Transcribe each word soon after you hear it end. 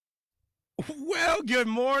Well, good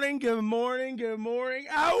morning, good morning, good morning.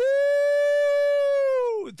 Ow!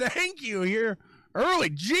 Thank you. Here early.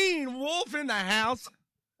 Gene Wolf in the house.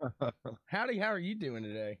 Howdy, how are you doing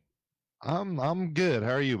today? I'm good.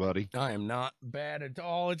 How are you, buddy? I am not bad at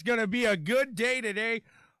all. It's going to be a good day today.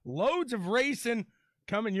 Loads of racing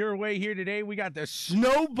coming your way here today. We got the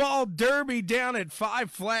Snowball Derby down at Five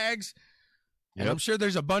Flags. And I'm sure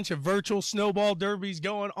there's a bunch of virtual snowball derbies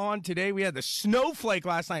going on today. We had the Snowflake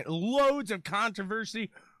last night. Loads of controversy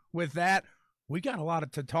with that. We got a lot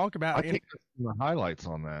to talk about. I think the highlights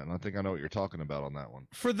on that, and I think I know what you're talking about on that one.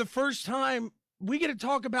 For the first time, we get to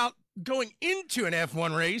talk about going into an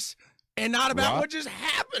F1 race and not about what just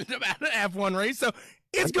happened about an F1 race. So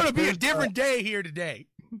it's going to be a different day here today.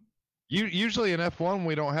 Usually in F1,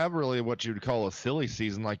 we don't have really what you'd call a silly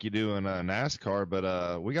season like you do in NASCAR,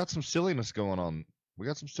 but we got some silliness going on.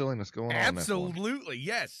 Absolutely,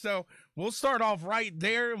 yes. So we'll start off right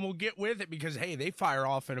there, and we'll get with it because, hey, they fire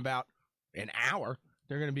off in about an hour.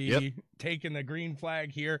 They're going to be taking the green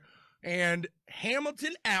flag here. And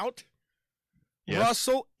Hamilton out,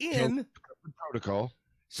 Russell in. Protocol.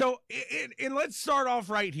 So, and let's start off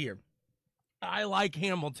right here. I like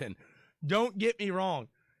Hamilton. Don't get me wrong.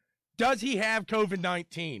 Does he have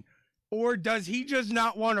COVID-19? Or does he just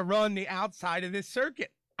not want to run the outside of this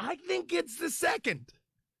circuit? I think it's the second.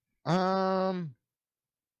 I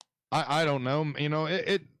don't know. You know,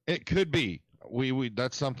 it could be. We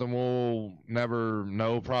that's something we'll never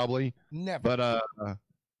know probably. Never. But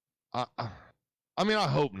I mean, I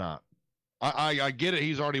hope not. I get it.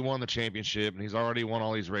 He's already won the championship and he's already won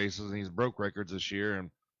all these races and he's broke records this year. And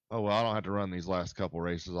oh well, I don't have to run these last couple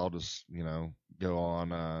races. I'll just go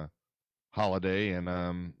on holiday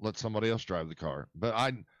and let somebody else drive the car. But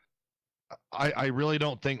I really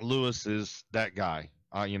don't think Lewis is that guy.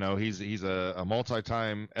 He's a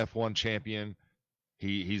multi-time F1 champion.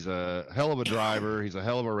 He's a hell of a driver. He's a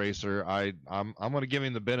hell of a racer. I'm going to give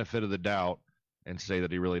him the benefit of the doubt and say that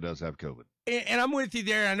he really does have COVID. And I'm with you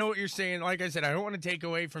there. I know what you're saying. Like I said, I don't want to take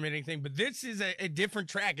away from anything, but this is a different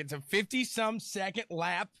track. It's a 50-some second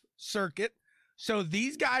lap circuit. So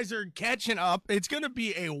these guys are catching up. It's going to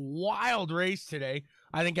be a wild race today.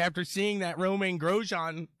 I think after seeing that Romain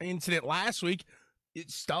Grosjean incident last week,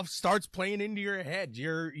 stuff starts playing into your head.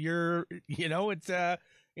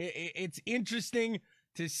 It's interesting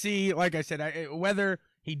to see, like I said, whether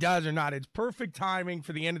he does or not. It's perfect timing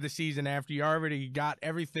for the end of the season after you already got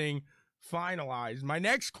everything finalized. My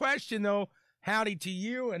next question, though, howdy to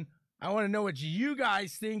you, and I want to know what you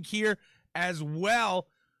guys think here as well.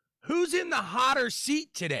 Who's in the hotter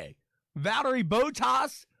seat today? Valtteri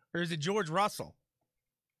Bottas or is it George Russell?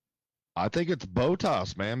 I think it's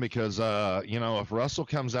Bottas, man, because if Russell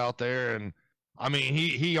comes out there and I mean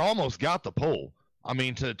he almost got the pole. I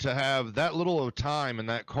mean to have that little of time in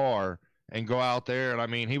that car and go out there, and I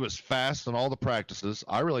mean he was fast in all the practices.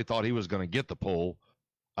 I really thought he was going to get the pole.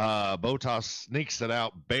 Bottas sneaks it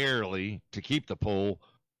out barely to keep the pole,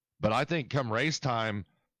 but I think come race time,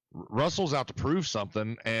 Russell's out to prove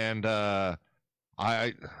something, and I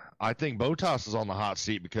think Bottas is on the hot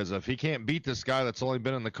seat because if he can't beat this guy that's only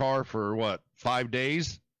been in the car for 5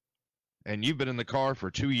 days, and you've been in the car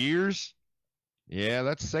for 2 years, yeah,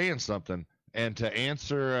 that's saying something. And to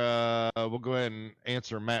answer, we'll go ahead and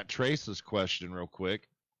answer Matt Trace's question real quick.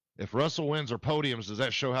 If Russell wins or podiums, does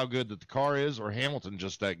that show how good that the car is, or Hamilton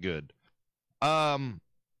just that good?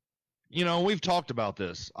 We've talked about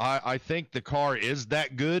this. I think the car is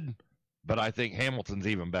that good, but I think Hamilton's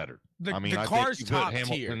even better. The I car's think top put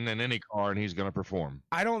Hamilton tier in any car, and he's going to perform.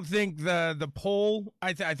 I don't think the pole.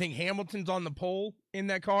 I think Hamilton's on the pole in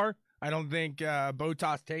that car. I don't think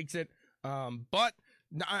Bottas takes it. But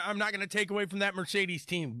I'm not going to take away from that Mercedes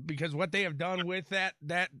team because what they have done with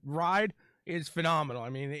that ride is phenomenal. I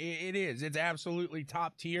mean, it is. It's absolutely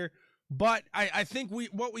top tier. But I think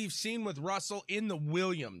what we've seen with Russell in the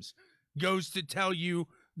Williams goes to tell you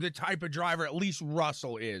the type of driver at least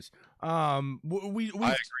Russell is. I agree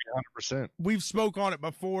 100%. We've spoke on it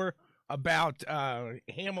before about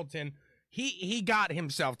Hamilton. He got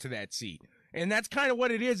himself to that seat, and that's kind of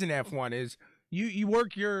what it is in F1. Is you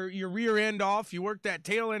work your rear end off, you work that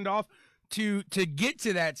tail end off to get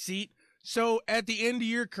to that seat. So at the end of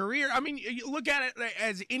your career, I mean, you look at it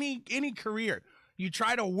as any career. You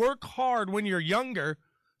try to work hard when you're younger,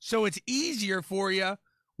 so it's easier for you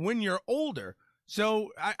when you're older.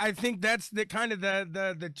 So I think that's the kind of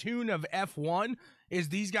the tune of F1 is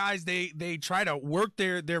these guys, they try to work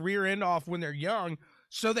their rear end off when they're young,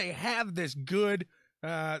 so they have this good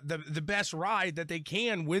the best ride that they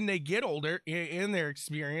can when they get older in their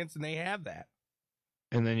experience, and they have that.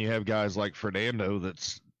 And then you have guys like Fernando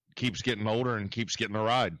that keeps getting older and keeps getting a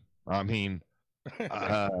ride. I mean,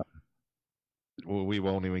 uh, well, we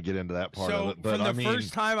won't even get into that part of So it. But from the I mean,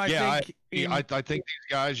 first time, I yeah, think I think these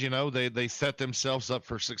guys, they set themselves up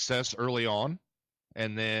for success early on,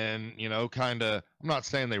 and then kind of. I'm not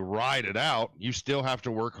saying they ride it out. You still have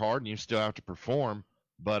to work hard and you still have to perform.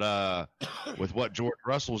 But with what George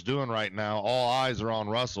Russell's doing right now, all eyes are on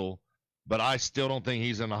Russell. But I still don't think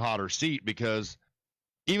he's in a hotter seat because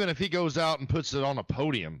even if he goes out and puts it on a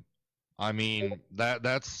podium, I mean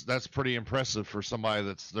that's pretty impressive for somebody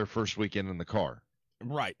that's their first weekend in the car.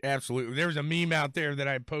 Right, absolutely. There was a meme out there that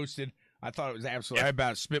I posted. I thought it was absolutely. I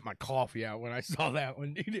about spit my coffee out when I saw that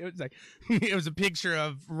one. It was like it was a picture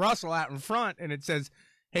of Russell out in front, and it says,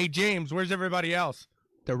 "Hey James, where's everybody else?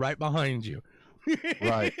 They're right behind you."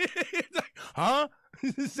 Right. It's like, huh?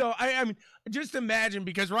 So I mean, just imagine,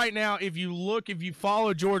 because right now, if you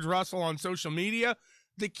follow George Russell on social media,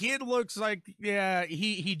 the kid looks like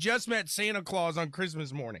he just met Santa Claus on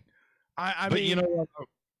Christmas morning. I But mean, you know what?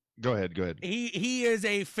 Go ahead. he is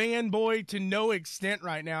a fanboy to no extent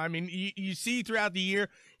right now. I mean, you see throughout the year,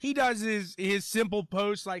 he does his simple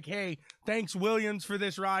posts like, "Hey, thanks Williams for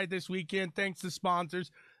this ride this weekend. Thanks to sponsors."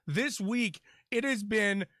 This week, it has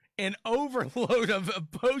been an overload of a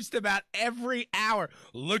post about every hour.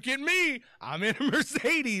 Look at me. I'm in a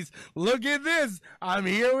Mercedes. Look at this. I'm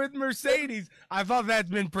here with Mercedes. I thought that's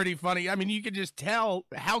been pretty funny. I mean, you can just tell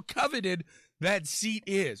how coveted that seat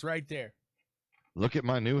is right there. Look at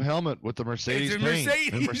my new helmet with the Mercedes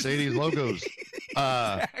paint and Mercedes logos.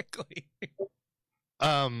 Exactly.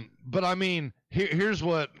 But I mean, here's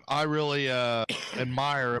what I really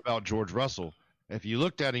admire about George Russell. If you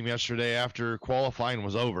looked at him yesterday after qualifying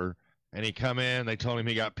was over and he come in, they told him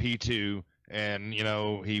he got P2 and,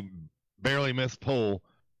 he barely missed pole.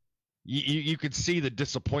 You could see the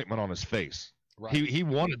disappointment on his face. Right. He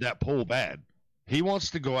wanted that pole bad. He wants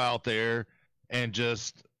to go out there and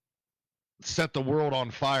just set the world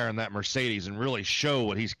on fire in that Mercedes and really show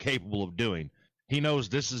what he's capable of doing. He knows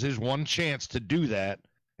this is his one chance to do that,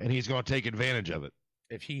 and he's going to take advantage of it.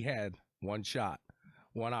 If he had one shot,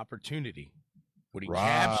 one opportunity, would he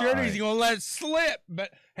capture it, or is he going to let it slip? But,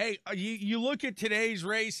 hey, you look at today's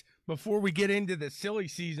race before we get into the silly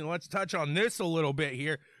season. Let's touch on this a little bit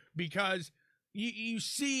here, because you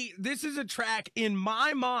see, this is a track, in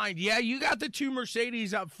my mind, you got the two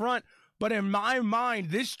Mercedes up front, but in my mind,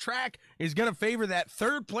 this track is going to favor that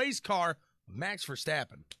third-place car, Max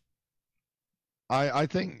Verstappen. I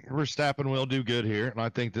think Verstappen will do good here, and I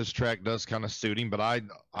think this track does kind of suit him. But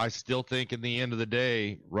I still think in the end of the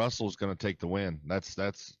day, Russell's going to take the win. That's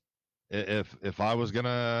if I was going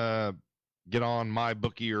to get on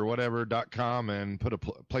mybookie or whatever.com and put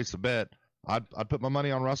place a bet, I'd put my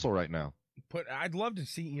money on Russell right now. I'd love to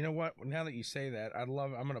see. You know what? Now that you say that, I'm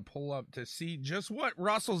going to pull up to see just what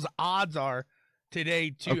Russell's odds are today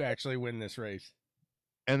to actually win this race.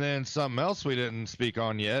 And then something else we didn't speak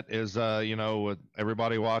on yet is,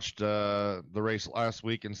 everybody watched the race last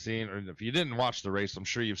week and seen, or if you didn't watch the race, I'm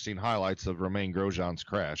sure you've seen highlights of Romain Grosjean's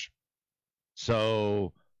crash.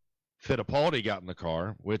 So Fittipaldi got in the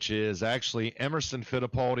car, which is actually Emerson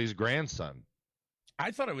Fittipaldi's grandson.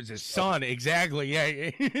 I thought it was his son. Exactly.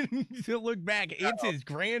 Yeah. To look back, it's his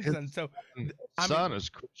grandson. So son is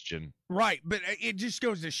Christian. Right. But it just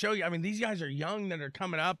goes to show you, I mean, these guys are young that are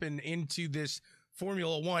coming up and into this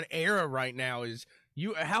Formula One era right now.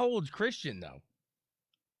 How old's Christian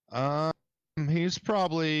though? He's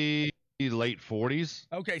probably late 40s.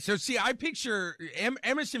 Okay, so see, I picture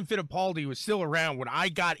Emerson Fittipaldi was still around when I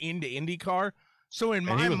got into IndyCar. So in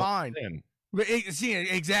my mind, see,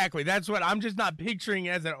 exactly, that's what I'm just not picturing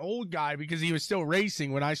as an old guy, because he was still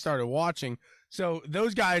racing when I started watching. So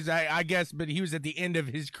those guys, I guess, but he was at the end of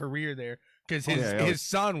his career there. Because his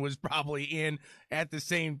son was probably in at the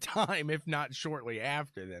same time, if not shortly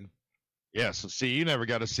after then. Yeah, so see, you never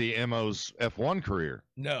got to see Emo's F1 career.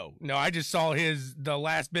 No, I just saw the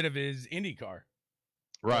last bit of his IndyCar.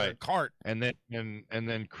 Right. Kart. And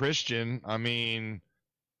then Christian, I mean,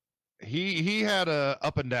 he had a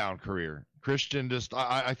up and down career. Christian just,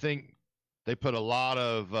 I think they put a lot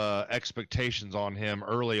of expectations on him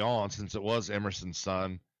early on, since it was Emerson's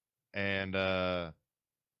son. And,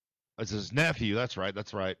 it's his nephew. That's right.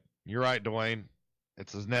 You're right, Dwayne.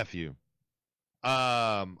 It's his nephew.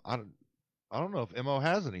 I don't know if Emo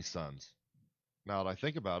has any sons, now that I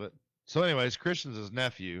think about it. So anyways, Christian's his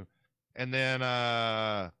nephew. And then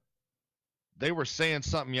they were saying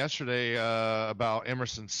something yesterday about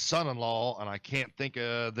Emerson's son-in-law, and I can't think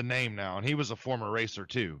of the name now. And he was a former racer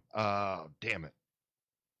too. Damn it.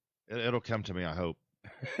 It'll come to me, I hope.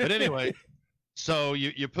 But anyway, so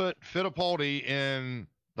you put Fittipaldi in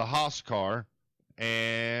the Haas car,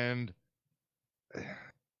 and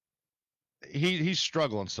he's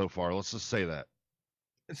struggling so far. Let's just say that.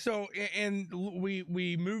 So, and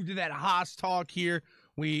we moved to that Haas talk here.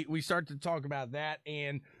 We start to talk about that,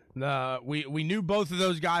 and we knew both of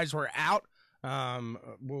those guys were out.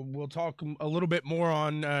 We'll talk a little bit more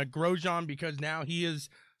on Grosjean, because now he is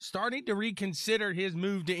starting to reconsider his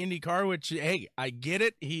move to IndyCar, which, hey, I get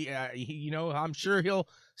it. He I'm sure he'll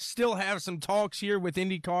still have some talks here with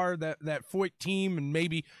IndyCar, that Foyt team, and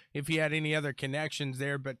maybe if he had any other connections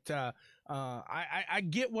there. But I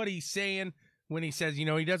get what he's saying when he says, he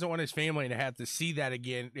doesn't want his family to have to see that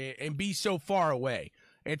again and be so far away.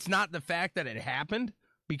 It's not the fact that it happened,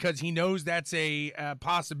 because he knows that's a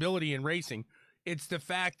possibility in racing. It's the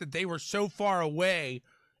fact that they were so far away,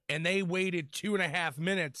 and they waited 2.5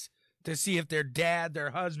 minutes to see if their dad,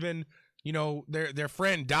 their husband, their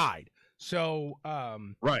friend died. So,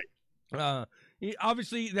 right.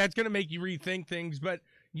 Obviously that's going to make you rethink things, but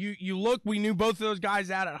you look, we knew both of those guys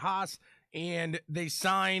out at Haas, and they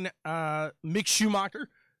sign Mick Schumacher,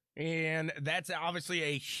 and that's obviously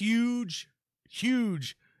a huge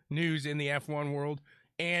news in the F1 world.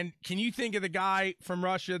 And can you think of the guy from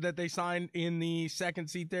Russia that they signed in the second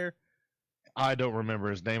seat there? I don't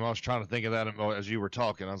remember his name. I was trying to think of that as you were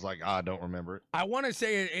talking. I was like, I don't remember it. I want to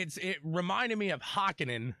say it reminded me of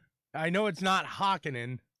Hakkinen. I know it's not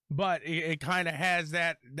Hakkinen, but it kind of has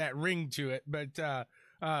that ring to it. But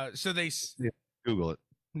so they Google it.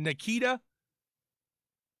 Nikita.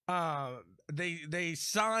 They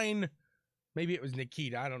sign, maybe it was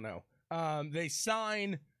Nikita, I don't know. They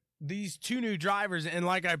sign these two new drivers, and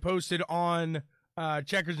like I posted on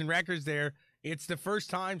Checkers and Wreckers there, it's the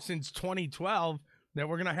first time since 2012 that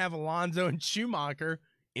we're going to have Alonso and Schumacher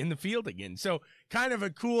in the field again. So kind of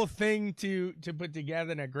a cool thing to put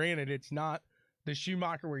together. Now, granted, it's not the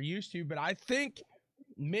Schumacher we're used to, but I think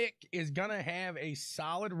Mick is going to have a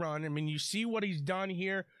solid run. I mean, you see what he's done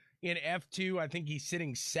here in F2. I think he's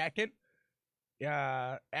sitting second.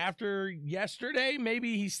 After yesterday,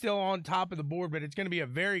 maybe he's still on top of the board, but it's going to be a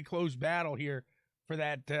very close battle here for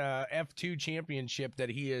that F2 championship that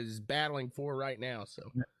he is battling for right now. So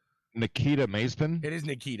Nikita Mazepin? It is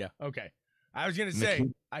Nikita. Okay. I was going to say,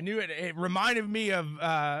 I knew it. It reminded me of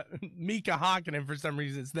Mika Hakkinen for some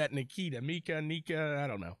reason. It's that Nikita. Nika, I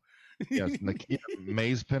don't know. Yes, Nikita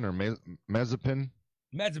Mazepin or Mazepin?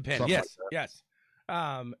 Mazepin, yes, like yes.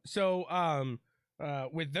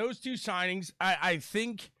 With those two signings, I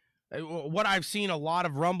think what I've seen a lot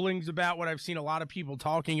of rumblings about, what I've seen a lot of people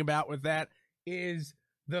talking about with that, is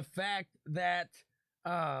the fact that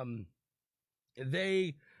they're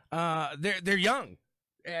young.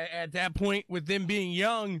 At that point, with them being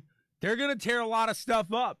young, they're going to tear a lot of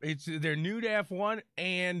stuff up. They're new to F1,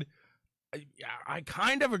 and I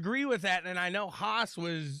kind of agree with that. And I know Haas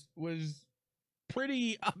was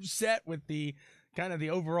pretty upset with the kind of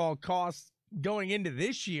the overall cost going into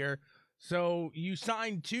this year. So you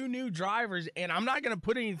signed two new drivers, and I'm not going to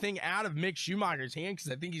put anything out of Mick Schumacher's hand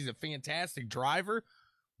because I think he's a fantastic driver,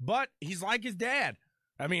 but he's like his dad.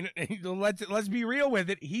 I mean, let's be real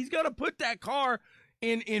with it. He's going to put that car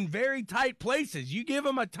in very tight places. You give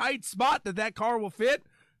him a tight spot that car will fit,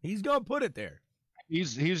 he's going to put it there.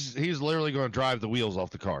 He's literally going to drive the wheels off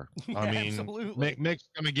the car. I mean, absolutely. Mick's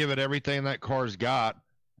going to give it everything that car's got,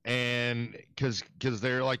 and because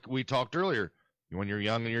they're like we talked earlier, when you're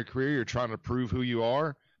young in your career, you're trying to prove who you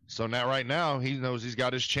are. So right now, he knows he's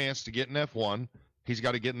got his chance to get in F1. He's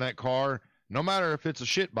got to get in that car, no matter if it's a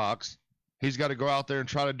shit box. He's got to go out there and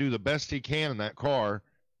try to do the best he can in that car,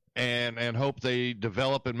 and hope they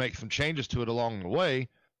develop and make some changes to it along the way.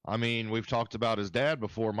 I mean, we've talked about his dad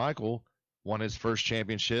before. Michael won his first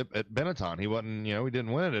championship at Benetton. He wasn't, he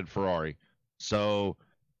didn't win it at Ferrari. So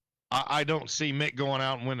I don't see Mick going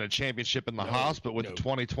out and winning a championship in the Haas, but with the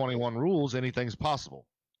 2021 rules, anything's possible.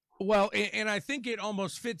 Well, and I think it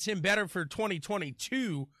almost fits him better for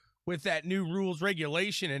 2022 with that new rules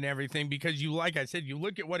regulation and everything, because like I said, you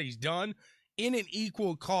look at what he's done in an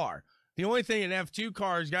equal car. The only thing an F2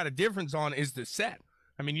 car has got a difference on is the set.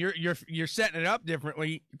 I mean, you're setting it up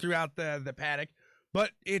differently throughout the paddock,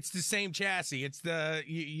 but it's the same chassis. It's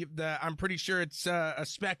I'm pretty sure it's a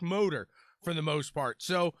spec motor for the most part.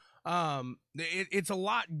 So it's a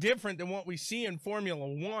lot different than what we see in Formula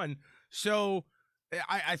One. So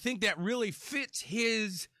I think that really fits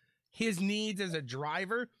his needs as a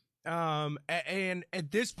driver. And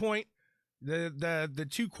at this point, the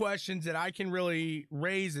two questions that I can really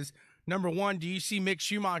raise is, number one, do you see Mick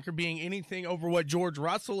Schumacher being anything over what George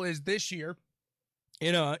Russell is this year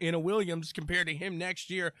in a Williams compared to him next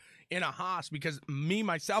year in a Haas? Because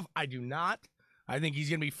myself, I do not. I think he's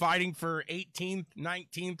going to be fighting for 18th,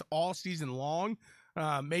 19th all season long.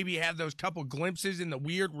 Maybe have those couple glimpses in the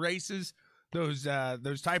weird races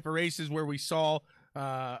those type of races where we saw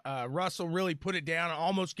Russell really put it down and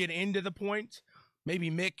almost get into the points.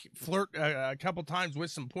 Maybe Mick flirt a couple times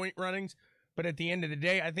with some point runnings, but at the end of the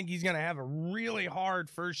day, I think he's going to have a really hard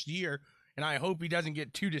first year, and I hope he doesn't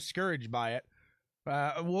get too discouraged by it.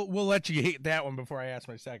 We'll let you hit that one before I ask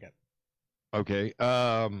my second. Okay.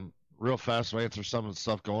 Real fast, I'll answer some of the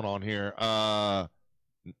stuff going on here.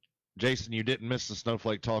 Jason, you didn't miss the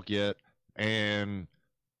snowflake talk yet, and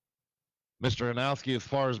Mr. Hanowski, as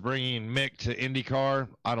far as bringing Mick to IndyCar,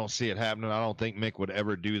 I don't see it happening. I don't think Mick would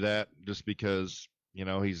ever do that just because, you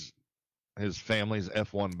know, his family's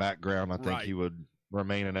F1 background. I think he would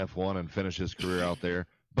remain in F1 and finish his career out there.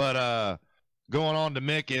 But going on to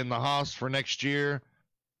Mick in the Haas for next year,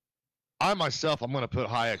 I'm going to put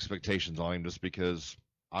high expectations on him just because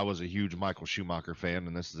I was a huge Michael Schumacher fan,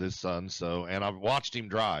 and this is his son. So, and I've watched him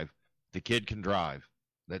drive. The kid can drive.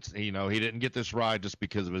 That's, you know, he didn't get this ride just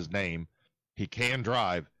because of his name. He can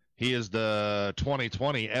drive. He is the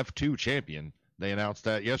 2020 F2 champion. They announced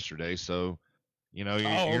that yesterday. So, you know,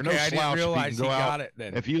 you're no slouch. I didn't realize he got it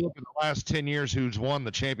then. If you look at the last 10 years, who's won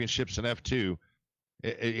the championships in F2,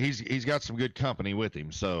 he's got some good company with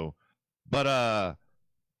him. So, but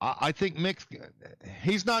I think Mick,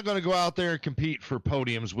 he's not going to go out there and compete for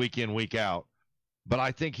podiums week in, week out. But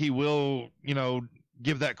I think he will, you know,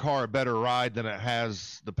 give that car a better ride than it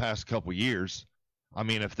has the past couple years. I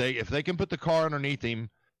mean, if they can put the car underneath him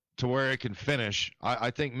to where it can finish, I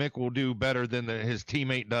think Mick will do better than his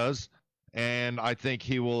teammate does, and I think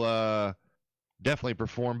he will definitely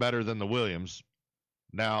perform better than the Williams.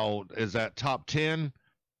 Now, is that top 10?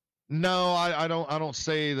 No, I don't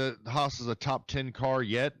say that Haas is a top 10 car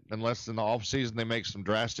yet, unless in the offseason they make some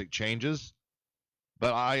drastic changes.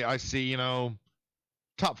 But I see, you know,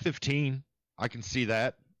 top 15. I can see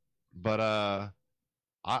that, but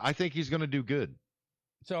I think he's going to do good.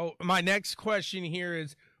 So my next question here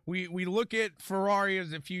is, we look at Ferrari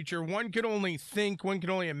as the future. One could only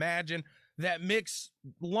imagine that Mick's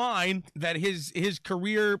line, that his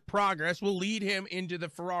career progress will lead him into the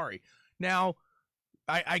Ferrari. Now,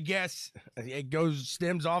 I guess it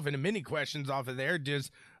stems off into many questions off of there.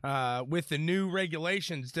 Does with the new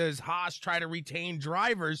regulations, does Haas try to retain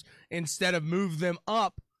drivers instead of move them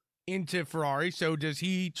up into Ferrari? So does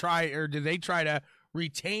he try, or do they try to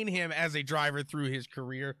retain him as a driver through his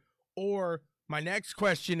career? Or my next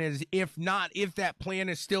question is, if that plan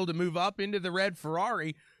is still to move up into the red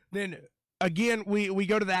Ferrari, then again we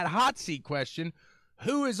go to that hot seat question.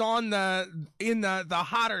 Who is in the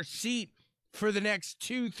hotter seat for the next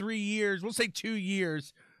 2-3 years? We'll say 2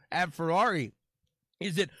 years at Ferrari.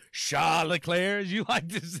 Is it Charles Leclerc, as you like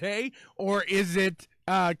to say, or is it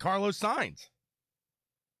Carlos Sainz?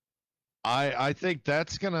 I think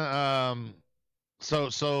that's gonna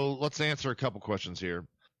so let's answer a couple questions here.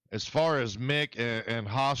 As far as Mick and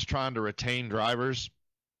Haas trying to retain drivers,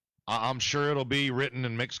 I'm sure it'll be written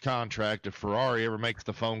in Mick's contract. If Ferrari ever makes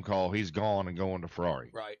the phone call, he's gone and going to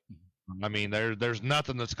Ferrari. Right. I mean, there's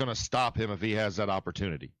nothing that's going to stop him if he has that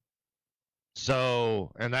opportunity.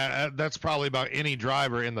 So, and that's probably about any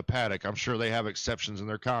driver in the paddock. I'm sure they have exceptions in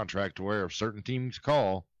their contract to where if certain teams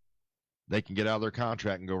call, they can get out of their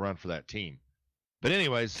contract and go run for that team. But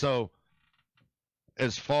anyways, so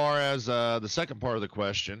as far as the second part of the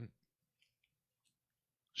question,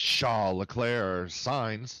 Charles Leclerc or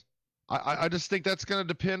Sainz, I just think that's going to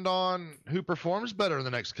depend on who performs better in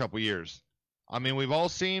the next couple years. I mean, we've all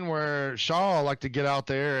seen where Charles like to get out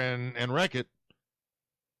there and wreck it.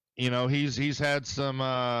 You know, he's had some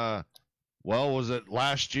was it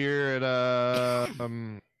last year at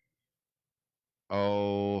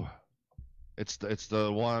it's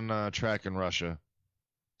the one track in Russia.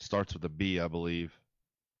 Starts with a B, I believe.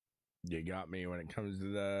 You got me when it comes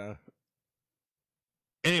to the.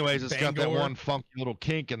 Anyways, it's Bangor. got that one funky little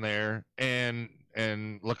kink in there, and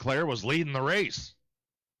Leclerc was leading the race,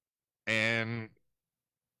 and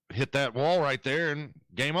hit that wall right there, and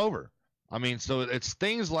game over. I mean, so it's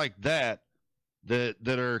things like that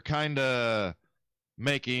are kind of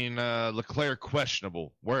making Leclerc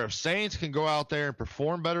questionable. Where if Sainz can go out there and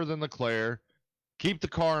perform better than Leclerc, keep the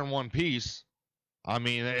car in one piece, I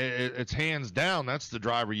mean, it's hands down that's the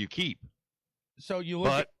driver you keep. So you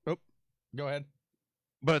look go ahead.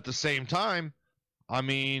 But at the same time, I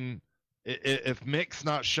mean, if Mick's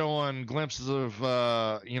not showing glimpses of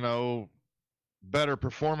better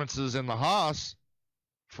performances in the Haas,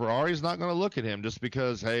 Ferrari's not going to look at him just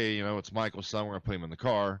because, hey, it's Michael's son, we're going to put him in the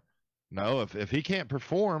car. No, if he can't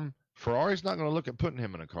perform, Ferrari's not going to look at putting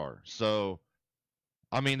him in a car. So,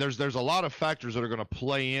 I mean, there's a lot of factors that are going to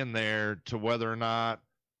play in there to whether or not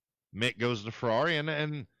Mick goes to Ferrari.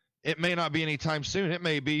 And it may not be anytime soon. It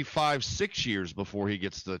may be 5-6 years before he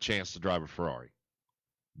gets the chance to drive a Ferrari.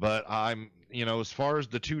 But as far as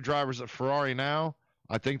the two drivers at Ferrari now,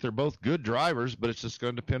 I think they're both good drivers, but it's just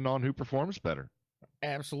going to depend on who performs better.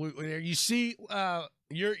 Absolutely. There you see,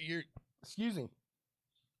 your excuse me,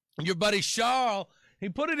 your buddy Charles, he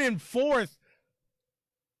put it in fourth.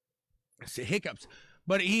 Hiccups,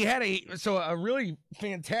 but he had a really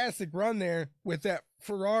fantastic run there with that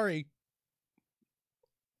Ferrari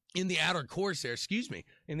in the outer course there.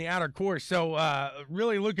 In the outer course. So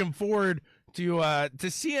really looking forward to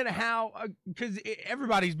seeing how, because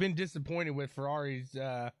everybody's been disappointed with Ferrari's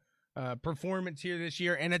performance here this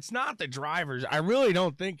year, and it's not the drivers. I really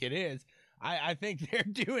don't think it is. I think they're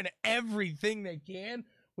doing everything they can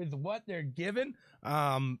with what they're given,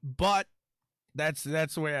 but that's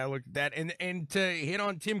the way I look at that. And to hit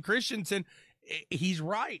on Tim Christensen, he's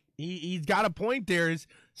right. He's got a point there.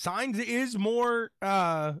 Sainz is more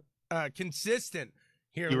consistent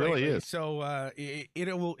here. He really is. So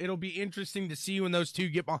it'll be interesting to see when those two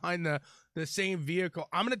get behind the same vehicle.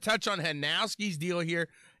 I'm going to touch on Hanowski's deal here,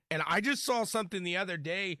 and I just saw something the other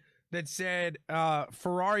day that said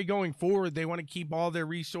Ferrari going forward, they want to keep all their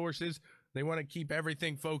resources. They want to keep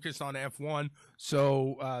everything focused on F1.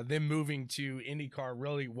 So them moving to IndyCar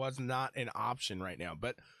really was not an option right now.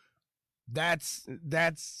 But that's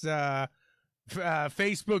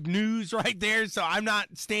Facebook news right there. So I'm not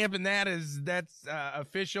stamping that as that's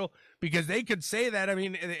official, because they could say that. I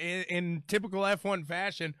mean, in typical F1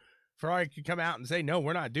 fashion, Ferrari could come out and say, no,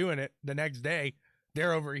 we're not doing it the next day.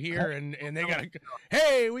 They're over here and they got,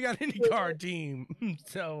 hey, we got an IndyCar team.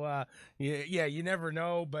 So, yeah, you never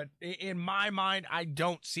know. But in my mind, I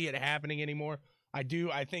don't see it happening anymore. I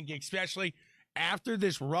think especially after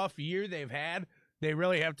this rough year they've had, they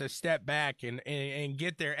really have to step back and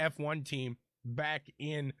get their F1 team back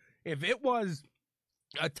in. If it was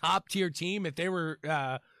a top tier team, if they were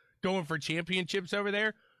going for championships over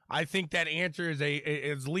there, I think that answer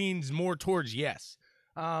is leans more towards yes.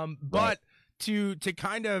 But right. To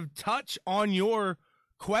kind of touch on your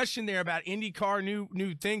question there about IndyCar,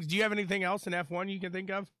 new things, do you have anything else in F1 you can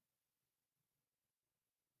think of?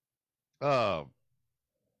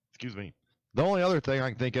 Excuse me. The only other thing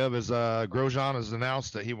I can think of is Grosjean has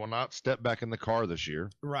announced that he will not step back in the car this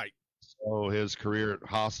year. Right. So his career at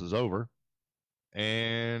Haas is over.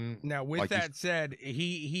 And now, with that said,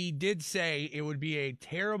 he did say it would be a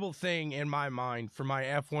terrible thing in my mind for my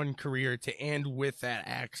F1 career to end with that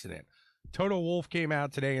accident. Toto Wolff came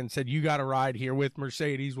out today and said, you got to ride here with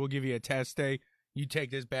Mercedes. We'll give you a test day. You take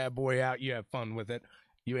this bad boy out. You have fun with it.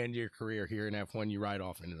 You end your career here in F1. You ride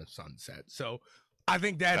off into the sunset. So I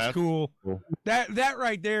think that's cool. That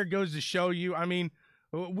right there goes to show you. I mean,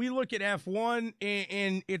 we look at F1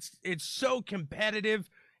 and it's so competitive.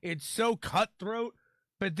 It's so cutthroat.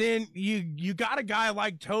 But then you got a guy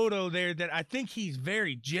like Toto there that I think he's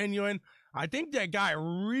very genuine. I think that guy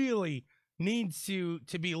really needs to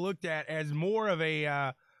be looked at as more of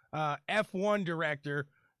a F1 director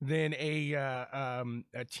than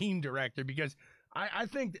a team director, because I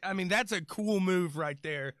think, I mean, that's a cool move right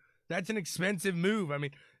there. That's an expensive move. I mean,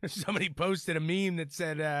 somebody posted a meme that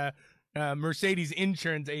said Mercedes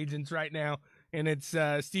insurance agents right now, and it's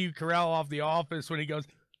Steve Carell off The Office when he goes,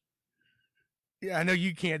 yeah, I know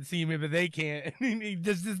you can't see me, but they can't. And he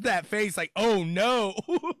does that face like, oh no.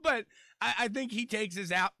 But I think he takes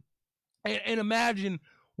us out. And imagine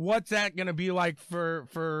what's that going to be like for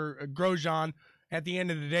Grosjean at the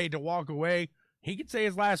end of the day to walk away. He could say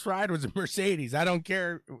his last ride was a Mercedes. I don't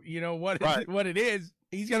care, what it is.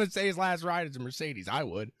 He's going to say his last ride is a Mercedes. I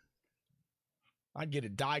would. I'd get a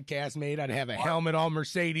die cast made. I'd have a helmet all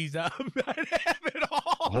Mercedes up. I'd have it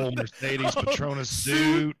all. The whole Mercedes Petronas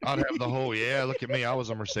suit. I'd have the whole, look at me. I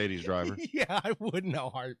was a Mercedes driver. Yeah, I wouldn't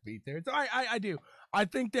know heartbeat there. So I do. I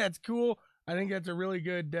think that's cool. I think that's a really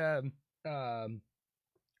good deal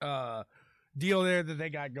there that they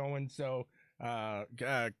got going. So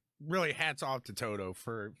really hats off to Toto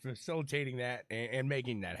for facilitating that and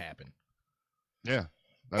making that happen. Yeah,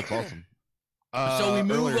 that's awesome. So we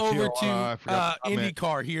move over to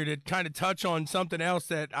IndyCar here to kind of touch on something else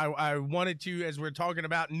that I wanted to, as we're talking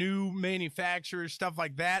about new manufacturers, stuff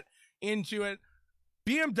like that, into it.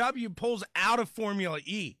 BMW pulls out of Formula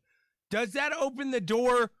E. Does that open the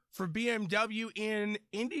door for BMW in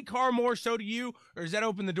IndyCar more so to you, or does that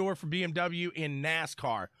open the door for BMW in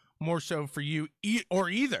NASCAR more so for you, or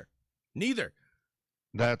either? Neither.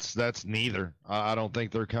 That's neither. I don't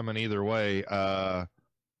think they're coming either way.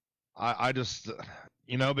 I just,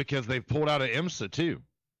 because they've pulled out of IMSA too.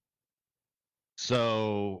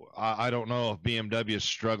 So I don't know if BMW is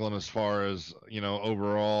struggling as far as,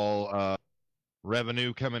 overall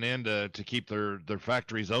revenue coming in to keep their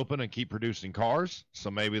factories open and keep producing cars. So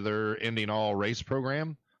maybe they're ending all race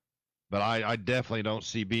program. But I definitely don't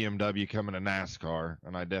see BMW coming to NASCAR,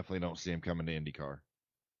 and I definitely don't see him coming to IndyCar.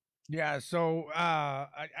 Yeah, so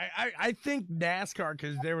I think NASCAR,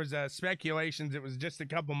 because there was speculations. It was just a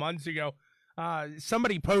couple months ago.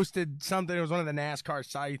 Somebody posted something. It was one of the NASCAR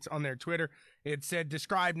sites on their Twitter. It said,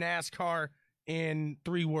 describe NASCAR in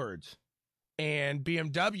 3 words. And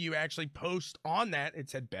BMW actually posted on that. It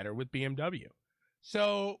said better with BMW.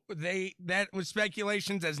 So that was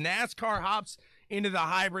speculations as NASCAR hops into the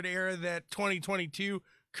hybrid era that 2022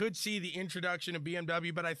 could see the introduction of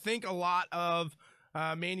BMW. But I think a lot of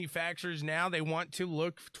manufacturers now, they want to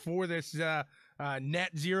look for this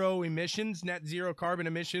net zero carbon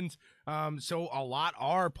emissions. So a lot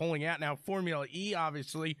are pulling out now. Formula E,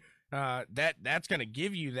 obviously, that's going to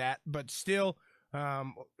give you that, but still,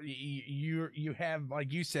 you have,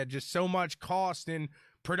 like you said, just so much cost in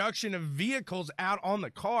production of vehicles out on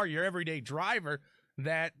the car, your everyday driver,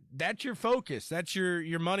 that's your focus. That's your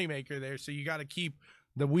moneymaker there. So you got to keep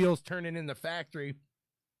the wheels turning in the factory.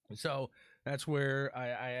 So that's where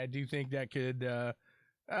I do think that could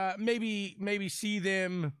maybe see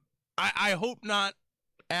them. I hope not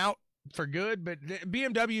out for good, but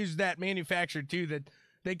BMW is that manufacturer too that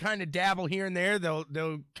they kind of dabble here and there.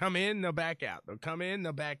 They'll come in, they'll back out. They'll come in,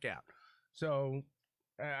 they'll back out. So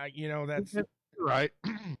that's right.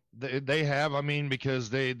 They have, I mean, because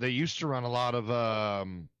they used to run a lot of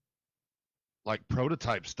like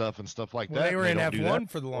prototype stuff and stuff like that. They were in F1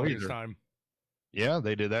 for the longest time. Yeah,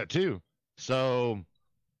 they did that too. So,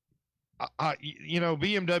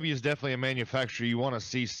 BMW is definitely a manufacturer you want to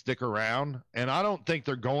see stick around, and I don't think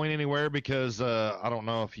they're going anywhere because I don't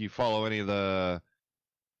know if you follow any of the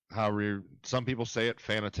some people say it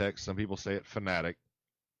Fanatec, some people say it Fanatic.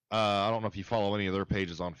 I don't know if you follow any of their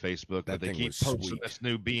pages on Facebook, but they keep posting this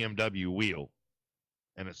new BMW wheel,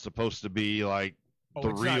 and it's supposed to be like the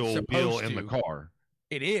real wheel in the car.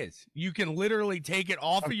 It is. You can literally take it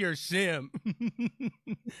off of your sim.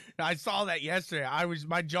 I saw that yesterday.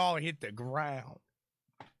 My jaw hit the ground.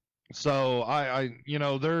 So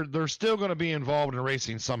they're still going to be involved in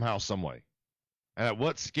racing somehow, some way. At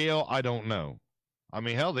what scale, I don't know. I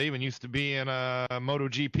mean, hell, they even used to be in a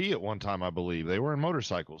MotoGP at one time, I believe. They were in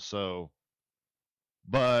motorcycles. So,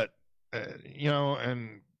 but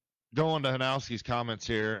and going to Hanowski's comments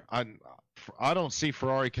here, I don't see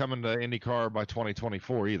Ferrari coming to IndyCar by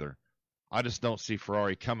 2024 either. I just don't see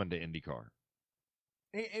Ferrari coming to IndyCar.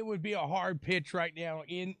 It would be a hard pitch right now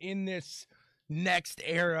in this next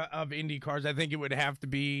era of IndyCars. I think it would have to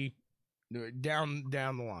be down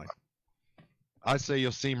the line. I say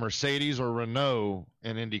you'll see Mercedes or Renault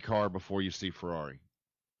in IndyCar before you see Ferrari.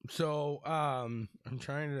 So I'm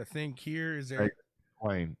trying to think here. Is there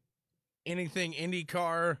anything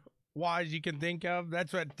IndyCar wise you can think of?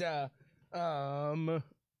 That's what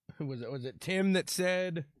who was it? Was it Tim that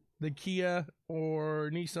said the Kia or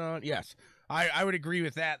Nissan? Yes, I would agree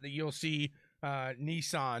with that you'll see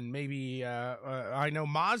Nissan. Maybe I know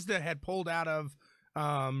Mazda had pulled out of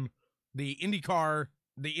the IndyCar,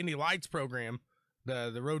 the Indy Lights program,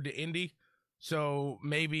 the Road to Indy. So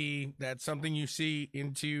maybe that's something you see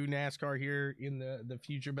into NASCAR here in the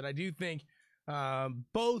future. But I do think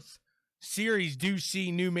both series do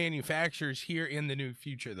see new manufacturers here in the new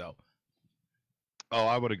future, though. Oh,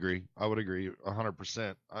 I would agree.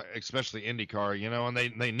 100%, especially IndyCar, and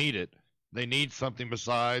they need it. They need something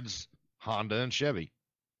besides Honda and Chevy.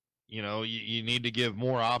 You need to give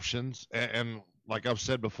more options. And like I've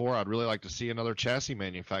said before, I'd really like to see another chassis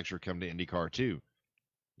manufacturer come to IndyCar too.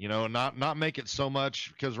 Not make it so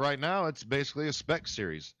much, because right now it's basically a spec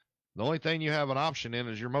series. The only thing you have an option in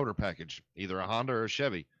is your motor package, either a Honda or a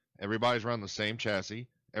Chevy. Everybody's running the same chassis.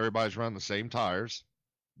 Everybody's running the same tires.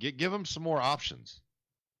 Give them some more options.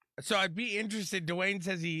 So I'd be interested. Dwayne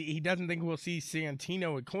says he doesn't think we'll see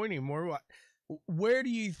Santino at Coyne anymore. Where do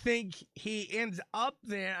you think he ends up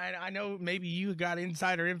then? I know maybe you got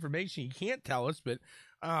insider information you can't tell us, but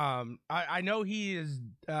I know he is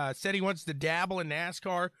said he wants to dabble in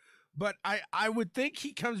NASCAR, but I would think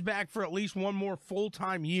he comes back for at least one more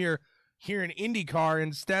full-time year here in IndyCar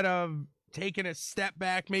instead of taking a step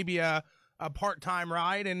back, maybe a part-time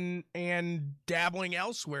ride and dabbling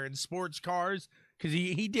elsewhere in sports cars, because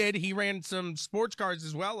he ran some sports cars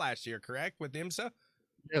as well last year, correct, with IMSA?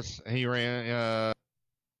 Yes, he ran.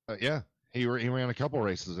 He ran a couple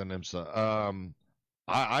races in IMSA.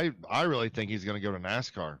 I really think he's going to go to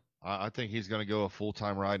NASCAR. I think he's going to go a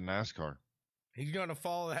full-time ride in NASCAR. He's going to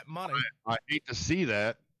follow that money. I hate to see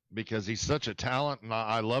that because he's such a talent, and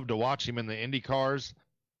I love to watch him in the Indy cars.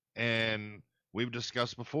 And we've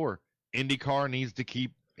discussed before, IndyCar needs to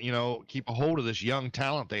keep a hold of this young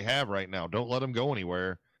talent they have right now. Don't let them go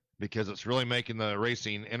anywhere, because it's really making the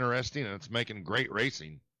racing interesting, and it's making great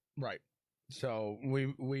racing. Right. So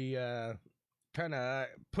we kind of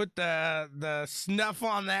put the snuff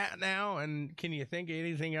on that now. And can you think of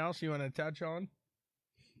anything else you want to touch on?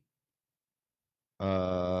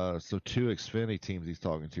 So 2 Xfinity teams he's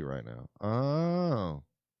talking to right now. Oh,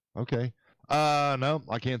 okay. No,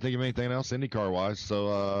 I can't think of anything else IndyCar wise.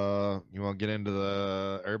 So, you want to get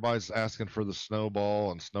into everybody's asking for the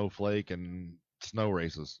snowball and snowflake and snow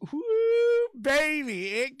races. Woo, baby.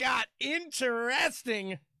 It got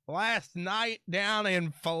interesting last night down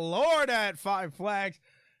in Florida at Five Flags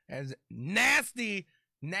as Nasty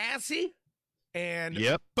and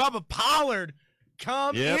Bubba Pollard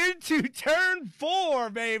come into turn 4,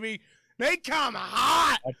 baby. They come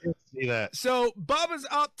hot. I did see that. So Bubba's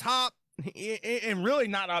up top, and really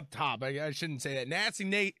not up top. I shouldn't say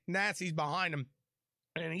that. Nasty's behind him.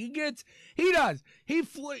 And he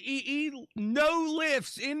no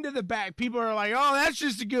lifts into the back. People are like, oh, that's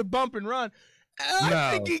just a good bump and run.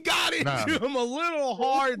 I think he got into him a little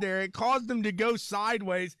hard there. It caused him to go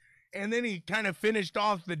sideways, and then he kind of finished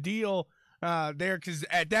off the deal there, because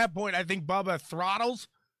at that point, I think Bubba throttles,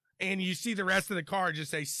 and you see the rest of the car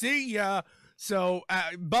just say, see ya. So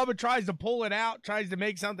Bubba tries to pull it out, tries to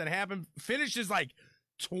make something happen, finishes like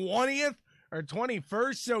 20th or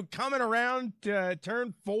 21st. So coming around to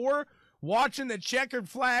turn 4, watching the checkered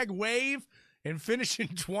flag wave and finishing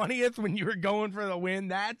 20th when you were going for the win,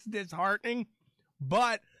 that's disheartening.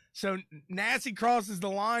 But so Nasty crosses the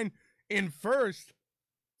line in first.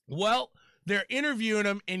 Well, they're interviewing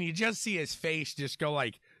him, and you just see his face just go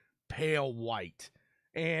like pale white.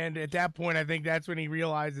 And at that point, I think that's when he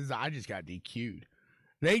realizes, I just got DQ'd.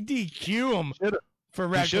 They DQ him for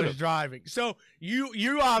reckless driving. So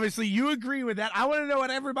you obviously, you agree with that. I want to know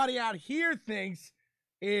what everybody out here thinks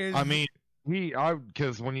is. I mean,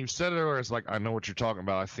 because when you said it earlier, it's like, I know what you're talking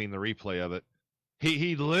about. I've seen the replay of it.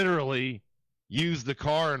 He literally used the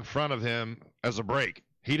car in front of him as a brake.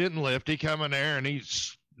 He didn't lift. He come in there and he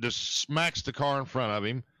just smacks the car in front of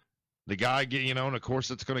him. The guy and of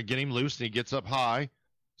course it's going to get him loose, and he gets up high.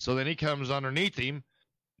 So then he comes underneath him,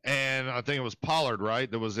 and I think it was Pollard, right,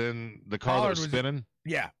 that was in the car that was spinning?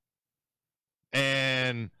 Yeah.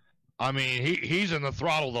 And, I mean, he's in the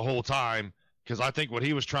throttle the whole time, because I think what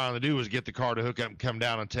he was trying to do was get the car to hook up and come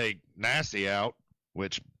down and take Nasty out,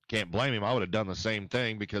 which can't blame him. I would have done the same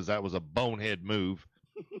thing, because that was a bonehead move.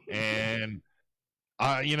 And,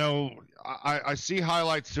 I see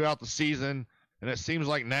highlights throughout the season, and it seems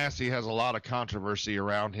like Nasty has a lot of controversy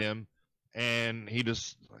around him. And he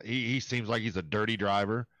seems like he's a dirty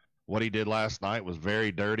driver. What he did last night was very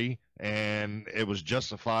dirty, and it was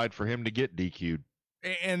justified for him to get DQ'd.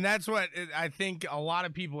 And that's what I think a lot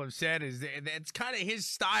of people have said, is it's kind of his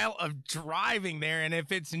style of driving there. And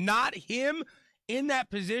if it's not him in that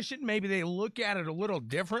position, maybe they look at it a little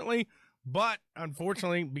differently. But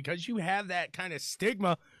unfortunately, because you have that kind of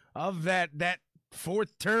stigma of that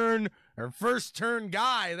fourth turn or first turn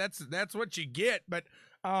guy, that's what you get. But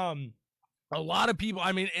a lot of people,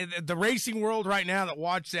 I mean, the racing world right now that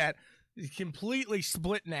watch that is completely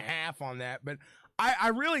split in half on that. But I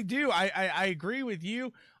really do. I agree with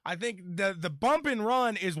you. I think the bump and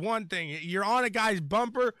run is one thing. You're on a guy's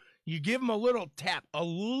bumper, you give him a little tap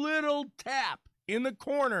in the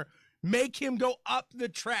corner, make him go up the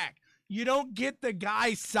track. You don't get the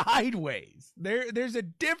guy sideways. There's a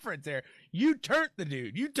difference there. You turned the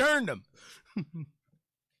dude. You turned him.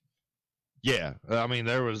 Yeah, I mean,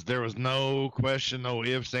 there was no question, no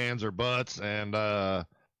ifs, ands, or buts, and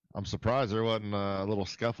I'm surprised there wasn't a little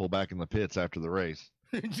scuffle back in the pits after the race.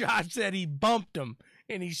 Josh said he bumped him,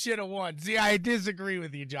 and he should have won. See, I disagree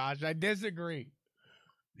with you, Josh. I disagree.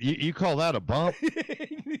 You call that a bump?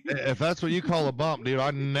 If that's what you call a bump, dude, I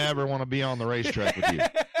never want to be on the racetrack with you.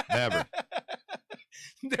 Never.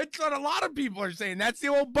 That's what a lot of people are saying. That's the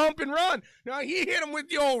old bump and run. No, he hit him with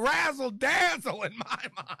the old razzle dazzle in my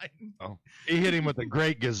mind. Oh, he hit him with a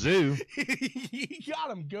great gazoo. He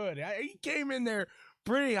got him good. He came in there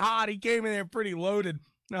pretty hot. He came in there pretty loaded.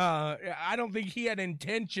 I don't think he had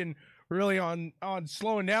intention really on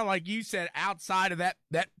slowing down, like you said, outside of that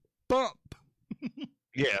bump.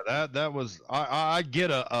 Yeah, that was. I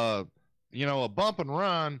get a bump and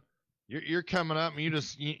run. You're coming up and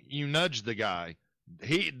you nudge the guy.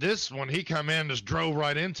 This one, he come in, just drove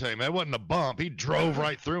right into him. That wasn't a bump. He drove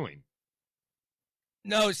right through him.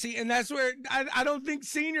 No, see, and that's where I don't think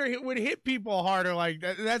Senior would hit people harder like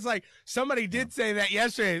that. That's like, somebody did say that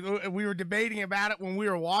yesterday. We were debating about it when we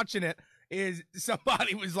were watching it, is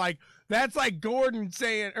somebody was like, that's like Gordon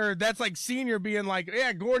saying, or that's like Senior being like,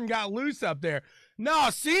 yeah, Gordon got loose up there. No,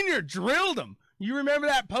 Senior drilled him. You remember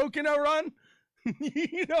that Pocono run?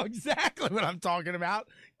 You know exactly what I'm talking about.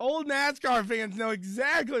 Old NASCAR fans know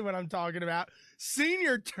exactly what I'm talking about.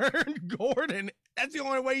 Senior turned Gordon. That's the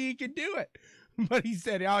only way he could do it. But he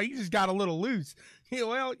said, oh, he just got a little loose. Yeah,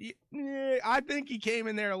 well, yeah, I think he came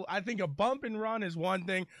in there. I think a bump and run is one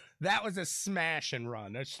thing. That was a smash and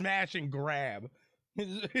run, a smash and grab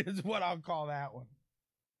is what I'll call that one.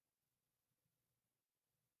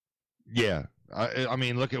 Yeah. I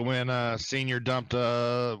mean, look at when Senior dumped,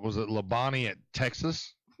 was it Labonte at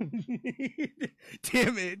Texas?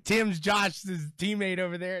 Tim's Josh's teammate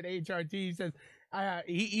over there at HRT. He says,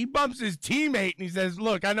 he bumps his teammate and he says,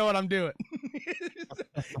 look, I know what I'm doing.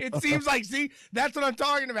 It seems like, see, that's what I'm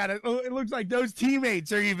talking about. It looks like those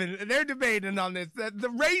teammates are they're debating on this. The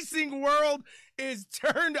racing world is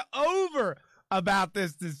turned over about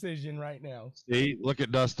this decision right now. See, look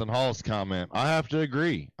at Dustin Hall's comment. I have to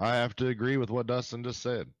agree. I have to agree with what Dustin just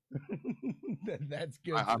said. That's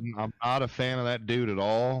good. I'm not a fan of that dude at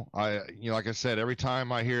all. Like I said, every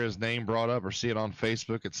time I hear his name brought up or see it on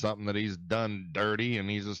Facebook, it's something that he's done dirty, and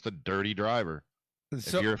he's just a dirty driver.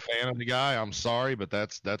 So, if you're a fan of the guy, I'm sorry, but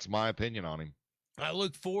that's my opinion on him. I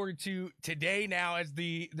look forward to today now as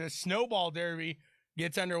the Snowball Derby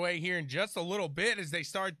gets underway here in just a little bit as they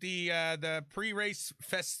start the pre-race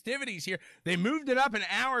festivities here. They moved it up an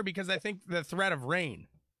hour because I think the threat of rain.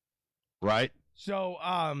 Right. So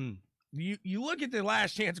you look at the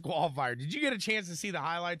last chance qualifier. Did you get a chance to see the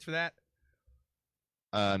highlights for that?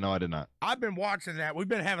 No, I did not. I've been watching that. We've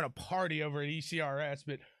been having a party over at ECRS,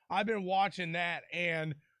 but I've been watching that,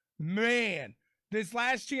 and man, this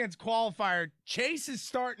last chance qualifier, Chase is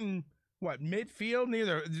starting midfield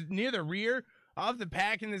near the rear of the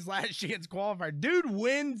pack in this last chance qualifier. Dude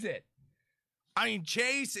wins it. I mean,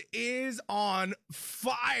 Chase is on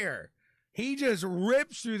fire. He just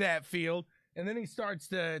rips through that field, and then he starts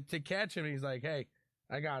to catch him. He's like, hey,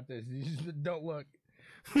 I got this. You just don't look.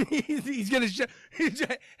 He's going to show.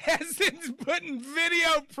 Heston's putting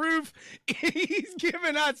video proof. He's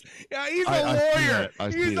giving us. He's a lawyer.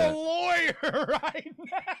 He's a lawyer right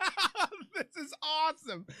now. This is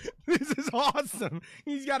awesome. This is awesome.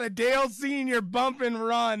 He's got a Dale Senior bump and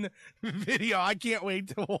run video. I can't wait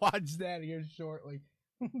to watch that here shortly.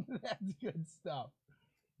 That's good stuff.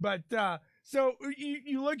 But so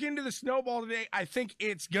you look into the Snowball today. I think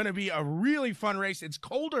it's going to be a really fun race. It's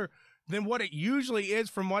colder than what it usually is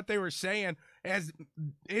from what they were saying, as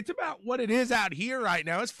it's about what it is out here right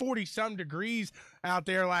now. It's 40-some degrees out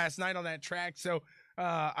there last night on that track. So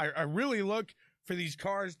I really look for these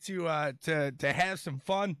cars to have some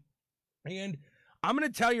fun. And I'm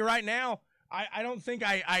going to tell you right now, I don't think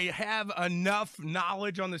I have enough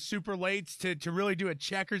knowledge on the super lates to really do a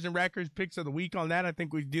checkers and wreckers picks of the week on that. I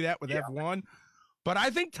think we do that with F1. But I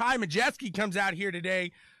think Ty Majeski comes out here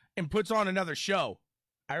today and puts on another show.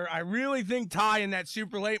 I really think Ty in that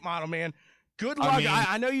super late model, man. Good luck.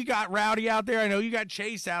 I know you got Rowdy out there. I know you got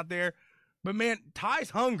Chase out there. But, man,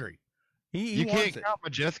 Ty's hungry. You can't count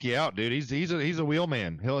Majeski out, dude. He's a wheel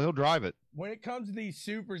man. He'll drive it. When it comes to these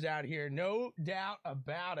supers out here, no doubt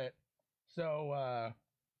about it. So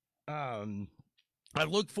I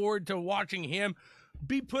look forward to watching him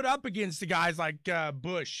be put up against the guys like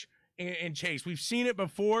Busch and Chase. We've seen it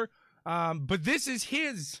before, but this is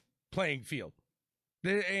his playing field.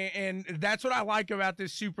 And that's what I like about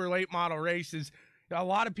this super late model race is a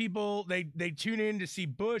lot of people, they tune in to see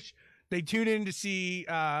Busch. They tune in to see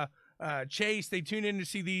Chase. They tune in to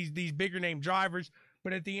see these bigger name drivers.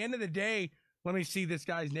 But at the end of the day, let me see this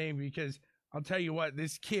guy's name because I'll tell you what,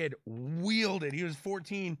 this kid wheeled it. He was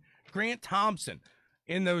 14. Grant Thompson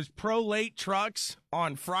in those pro late trucks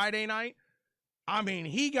on Friday night. I mean,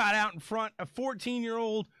 he got out in front. A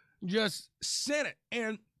 14-year-old just sent it.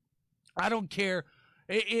 And I don't care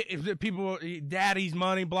if the people, daddy's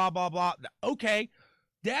money, blah, blah, blah. Okay.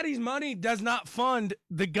 Daddy's money does not fund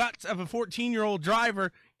the guts of a 14-year-old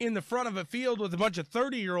driver in the front of a field with a bunch of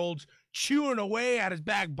 30-year-olds chewing away at his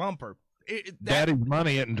back bumper. Daddy's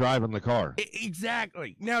money isn't driving the car.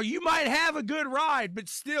 Exactly. Now, you might have a good ride, but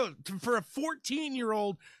still, for a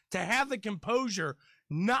 14-year-old to have the composure,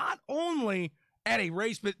 not only at a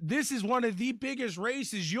race, but this is one of the biggest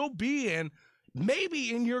races you'll be in,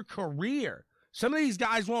 maybe in your career. Some of these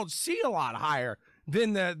guys won't see a lot higher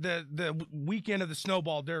than the weekend of the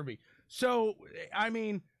Snowball Derby. So, I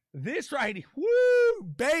mean, this right, woo,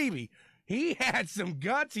 baby. He had some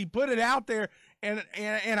guts. He put it out there, and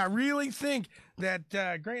I really think that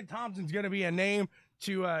Grant Thompson's going to be a name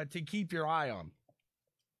to keep your eye on.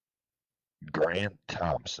 Grant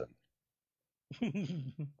Thompson.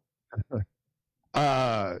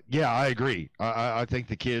 Yeah, I agree. I think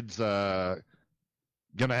the kid's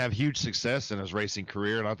gonna have huge success in his racing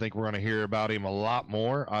career, and I think we're gonna hear about him a lot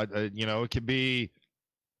more. It could be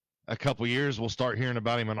a couple years we'll start hearing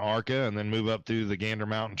about him in ARCA, and then move up through the Gander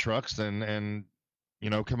Mountain trucks, and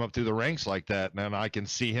come up through the ranks like that. And I can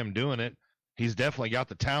see him doing it. He's definitely got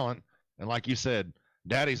the talent, and like you said,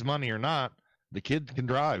 daddy's money or not, the kid can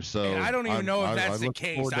drive. So and I don't even know if that's the look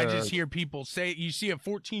case. forward I to- just hear people say, you see a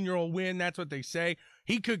 14-year-old win, that's what they say.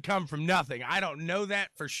 He could come from nothing. I don't know that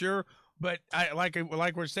for sure, but like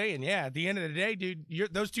we're saying, yeah, at the end of the day, dude,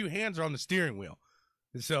 those two hands are on the steering wheel.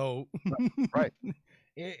 So Right.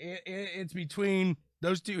 it's between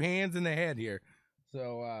those two hands and the head here.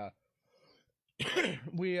 So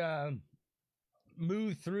we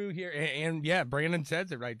move through here, and yeah, Brandon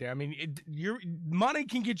says it right there. I mean, your money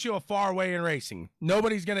can get you a far way in racing.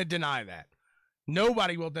 Nobody's going to deny that.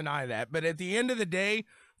 Nobody will deny that. But at the end of the day,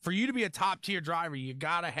 for you to be a top tier driver, you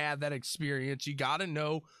got to have that experience. You got to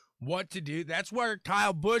know what to do. That's where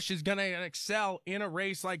Kyle Busch is going to excel in a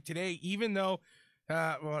race like today, even though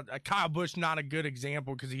Kyle Busch not a good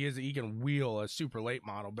example because he can wheel a super late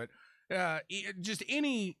model, but just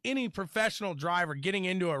any professional driver getting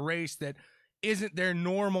into a race that isn't their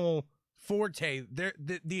normal forte,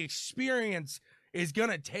 the experience is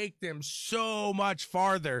going to take them so much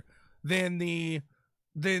farther than the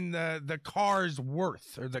car's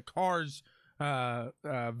worth or the car's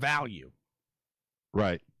value.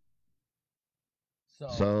 Right.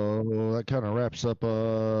 So that kind of wraps up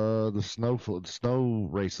the snow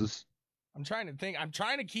races. I'm trying to think. I'm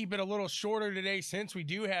trying to keep it a little shorter today since we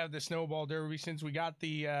do have the Snowball Derby, since we got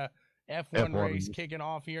the F1 race kicking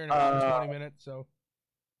off here in about 20 minutes. So,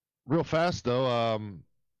 real fast though,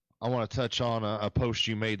 I want to touch on a post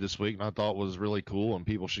you made this week, and I thought was really cool, and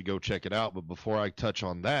people should go check it out. But before I touch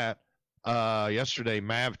on that, yesterday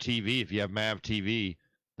Mav TV, if you have Mav TV,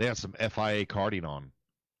 they had some FIA karting on.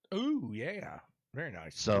 Ooh, yeah. Very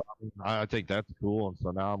nice. So I think that's cool, and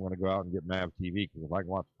so now I'm going to go out and get Mav TV, because if I can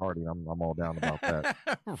watch karting, I'm all down about that.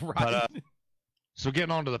 Right. But, so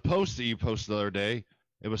getting on to the post that you posted the other day,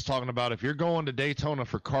 it was talking about if you're going to Daytona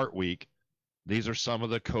for Kart Week, these are some of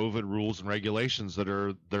the COVID rules and regulations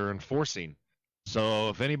that they're enforcing. So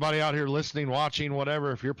if anybody out here listening, watching,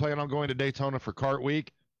 whatever, if you're planning on going to Daytona for Kart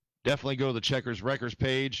Week, definitely go to the Checkers Wreckers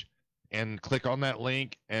page and click on that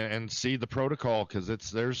link and see the protocol,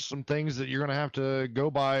 because there's some things that you're going to have to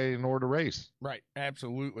go by in order to race. Right,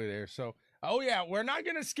 absolutely there. So, oh yeah, we're not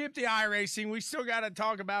going to skip the iRacing. We still got to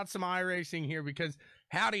talk about some iRacing here, because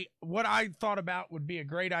what I thought about would be a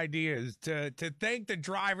great idea is to thank the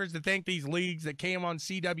drivers, to thank these leagues that came on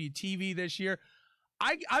CWTV this year.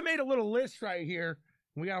 I made a little list right here.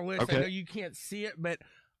 We got a list. Okay. I know you can't see it, but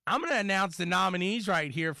I'm going to announce the nominees right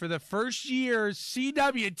here for the first year's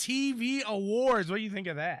CWTV Awards. What do you think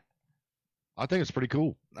of that? I think it's pretty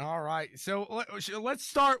cool. All right. So let's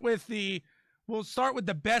start with we'll start with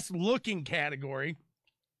the best looking category.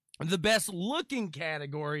 The best looking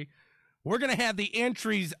category, we're going to have the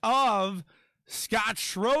entries of Scott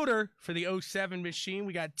Schroeder for the 07 machine.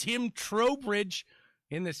 We got Tim Trowbridge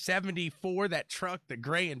in the 74, that truck, the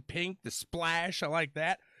gray and pink, the splash. I like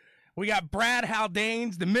that. We got Brad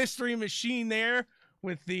Haldanes, the mystery machine there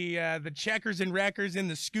with the Checkers and Wreckers in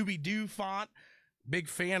the Scooby-Doo font. Big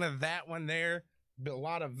fan of that one there. A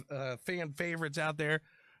lot of fan favorites out there.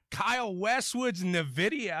 Kyle Westwood's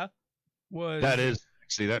NVIDIA was... That is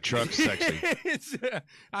sexy. That truck's sexy.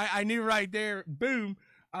 I knew right there. Boom.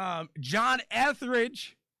 John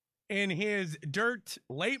Etheridge in his dirt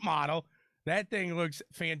late model. That thing looks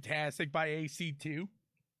fantastic by AC2.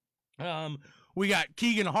 We got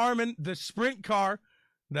Keegan Harmon, the sprint car,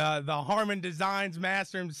 the Harmon Designs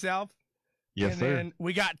master himself. Yes, and sir. then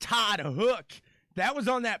we got Todd Hook. That was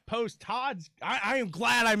on that post. I am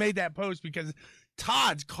glad I made that post, because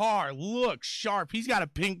Todd's car looks sharp. He's got a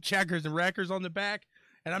pink Checkers and Wreckers on the back.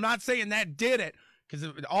 And I'm not saying that did it, because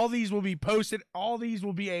all these will be posted. All these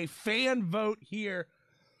will be a fan vote here.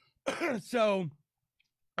 So,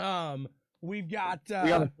 we've got...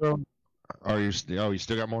 you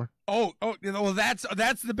still got more? Oh, well, that's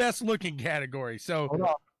the best looking category. So, hold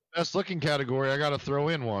on. Best looking category, I got to throw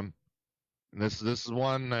in one. This is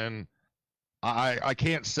one, and I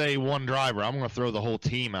can't say one driver. I'm going to throw the whole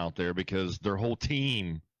team out there, because their whole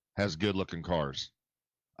team has good looking cars.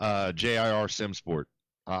 JIR SimSport.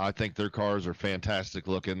 I think their cars are fantastic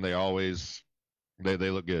looking. They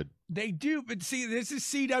look good. They do, but see, this is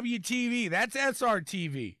CWTV. That's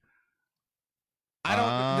SRTV. They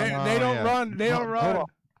don't run. They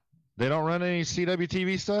don't run any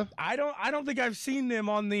CWTV stuff? I don't think I've seen them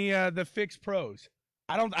on the Fix Pros.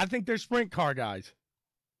 I think they're sprint car guys.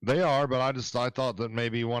 They are, but I thought that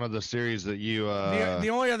maybe one of the series that you the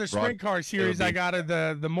only other sprint car series be... I got are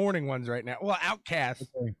the morning ones right now. Well, Outcast.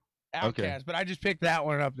 Okay. But I just picked that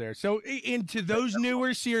one up there. So into those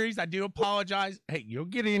newer series, I do apologize. Hey, you'll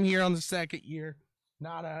get in here on the second year.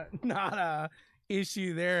 Not a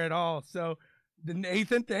issue there at all. So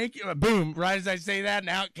Nathan, thank you. Boom. Right as I say that, an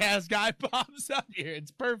Outcast guy pops up here. It's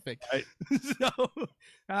perfect. Right. So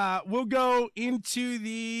we'll go into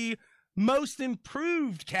the most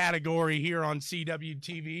improved category here on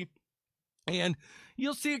CWTV. And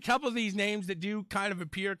you'll see a couple of these names that do kind of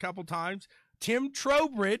appear a couple times. Tim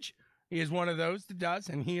Trowbridge is one of those that does,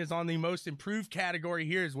 and he is on the most improved category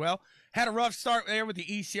here as well. Had a rough start there with the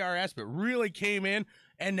ECRS, but really came in,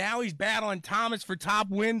 and now he's battling Thomas for top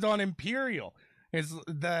wins on Imperial. It's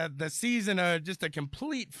the season, just a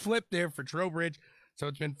complete flip there for Trowbridge, so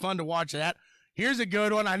it's been fun to watch that. Here's a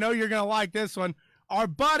good one. I know you're going to like this one. Our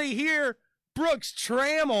buddy here, Brooks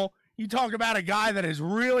Trammell. You talk about a guy that has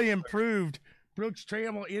really improved. Brooks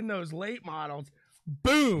Trammell in those late models.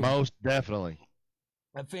 Boom. Most definitely.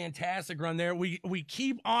 A fantastic run there. We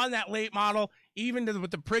keep on that late model, even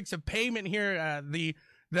with the pricks of pavement here. The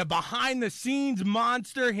behind-the-scenes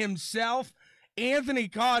monster himself, Anthony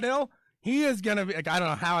Caudill. He is going to be, I don't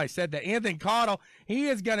know how I said that. Anthony Caudill, he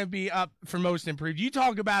is going to be up for most improved. You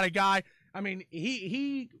talk about a guy, I mean,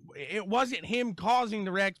 it wasn't him causing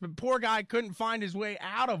the wrecks, but poor guy couldn't find his way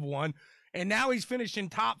out of one. And now he's finishing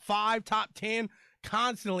top 5, top 10,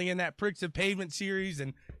 constantly in that Pricks of Pavement series.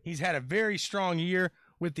 And he's had a very strong year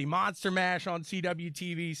with the Monster Mash on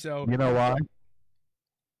CWTV. So you know why?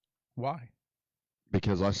 Why?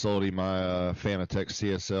 Because I sold him my Fanatec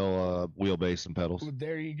CSL wheelbase and pedals.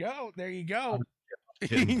 There you go. There you go.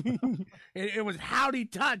 It was howdy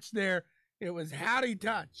touch there. It was howdy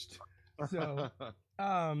touched. So,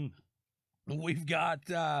 we've got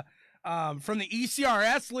from the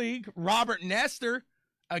ECRS League, Robert Nestor,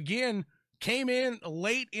 again, came in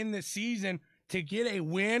late in the season to get a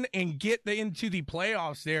win and get into the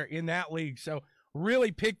playoffs there in that league. So,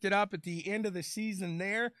 really picked it up at the end of the season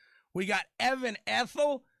there. We got Evan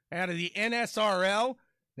Ethel out of the NSRL,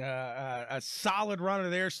 a solid runner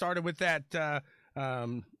there. Started with that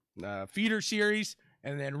feeder series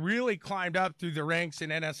and then really climbed up through the ranks in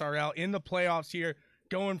NSRL in the playoffs here,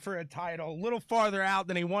 going for a title. A little farther out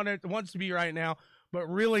than he wants to be right now, but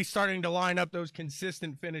really starting to line up those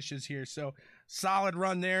consistent finishes here. So solid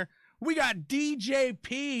run there. We got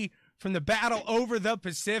DJP from the Battle Over the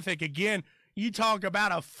Pacific. Again, you talk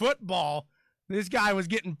about a football. This guy was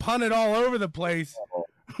getting punted all over the place.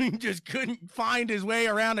 He just couldn't find his way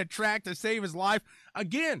around a track to save his life.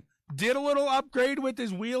 Again, did a little upgrade with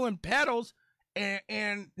his wheel and pedals,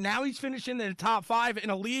 and now he's finishing in the top 5 in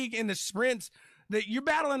a league in the sprints that you're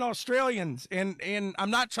battling Australians. And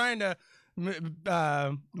I'm not trying to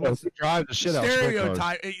drive the shit out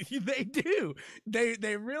stereotype. They do.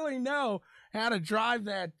 They really know how to drive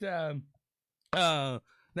that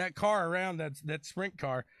car around, that sprint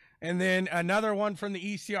car. And then another one from the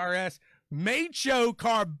ECRS, Macho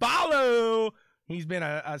Carballo. He's been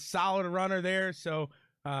a solid runner there. So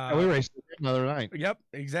we raced another night. Yep,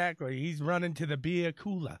 exactly. He's running to the Bia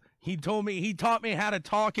Kula. He taught me how to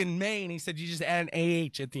talk in Maine. He said you just add an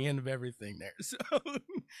AH at the end of everything there. So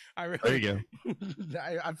there you go.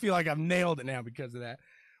 I feel like I've nailed it now because of that.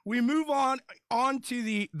 We move on to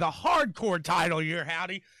the hardcore title here,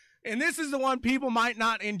 Howdy. And this is the one people might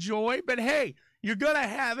not enjoy, but hey, you're going to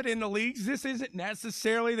have it in the leagues. This isn't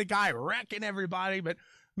necessarily the guy wrecking everybody, but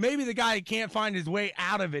maybe the guy who can't find his way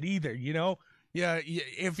out of it either, you know? Yeah,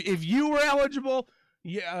 if you were eligible,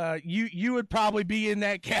 you would probably be in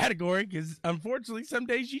that category because, unfortunately, some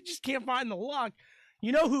days you just can't find the luck.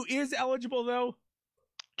 You know who is eligible, though?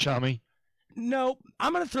 Chummy. No,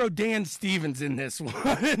 I'm going to throw Dan Stevens in this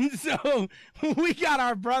one. So we got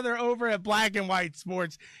our brother over at Black and White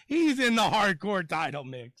Sports. He's in the hardcore title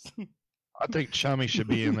mix. I think Chummy should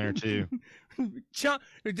be in there too.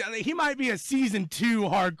 He might be a season 2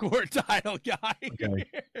 hardcore title guy. Okay.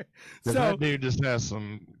 So that dude just has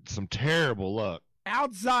some terrible luck.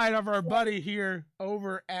 Outside of our buddy here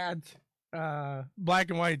over at Black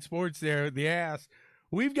and White Sports there, the ass,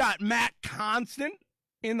 we've got Matt Constant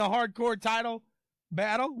in the hardcore title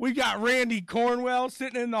battle. We got Randy Cornwell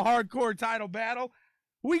sitting in the hardcore title battle.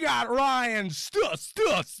 We got Ryan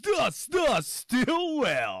Stillwell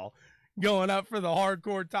going up for the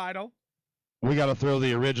hardcore title. We got to throw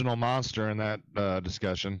the original monster in that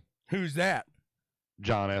discussion. Who's that?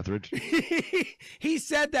 John Etheridge. He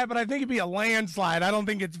said that, but I think it'd be a landslide. I don't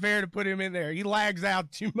think it's fair to put him in there. He lags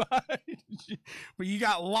out too much. But you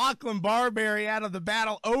got Lachlan Barberry out of the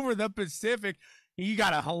Battle Over the Pacific. You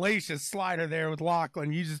got a hellacious slider there with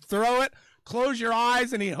Lachlan. You just throw it, close your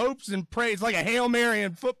eyes, and he hopes and prays like a Hail Mary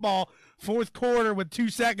in football, fourth quarter with 2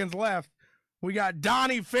 seconds left. We got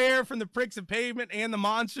Donnie Fair from the Pricks of Pavement and the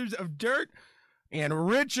Monsters of Dirt, and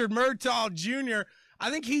Richard Murtaugh Jr.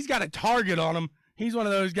 I think he's got a target on him. He's one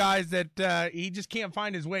of those guys that he just can't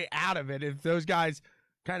find his way out of it. If those guys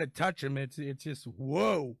kind of touch him, it's just,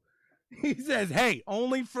 whoa. He says, hey,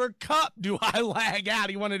 only for Cup do I lag out.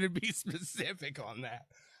 He wanted to be specific on that.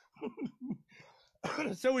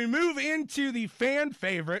 So we move into the fan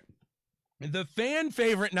favorite. The fan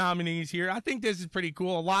favorite nominees here. I think this is pretty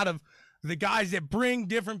cool. A lot of the guys that bring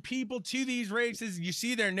different people to these races, you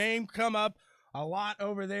see their name come up a lot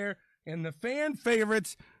over there. And the fan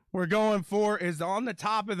favorites we're going for is on the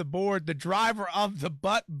top of the board, the driver of the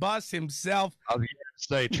Butt Bus himself. I was going to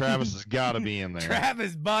say Travis has got to be in there.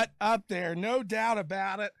 Travis Butt up there, no doubt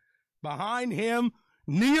about it. Behind him,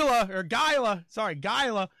 Gyla.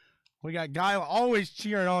 We got Gyla always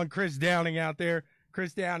cheering on Chris Downing out there.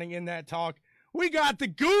 Chris Downing in that talk. We got the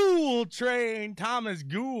Gould train, Thomas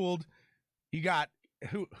Gould. You got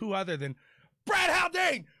who other than Brad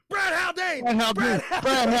Haldane? Brad Haldane.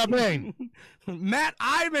 Matt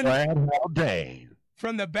Ivan. Brad Haldane.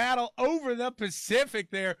 From the battle over the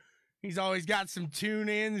Pacific there. He's always got some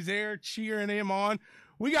tune-ins there cheering him on.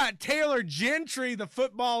 We got Taylor Gentry, the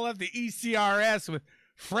football of the ECRS, with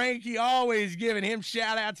Frankie always giving him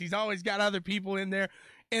shout-outs. He's always got other people in there.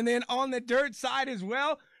 And then on the dirt side as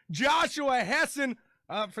well, Joshua Hessen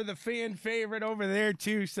for the fan favorite over there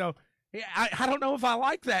too. So yeah, I don't know if I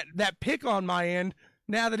like that pick on my end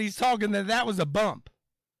now that he's talking that was a bump.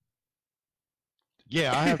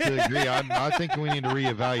 Yeah, I have to agree. I think we need to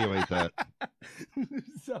reevaluate that.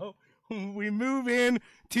 So we move in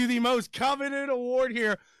to the most coveted award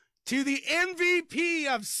here, to the MVP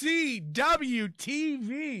of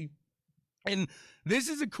CWTV. And this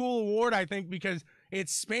is a cool award, I think, because it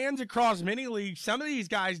spans across many leagues. Some of these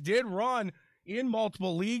guys did run in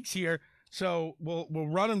multiple leagues here. So we'll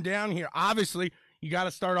run them down here. Obviously, you got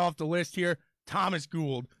to start off the list here. Thomas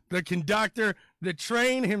Gould, the conductor, the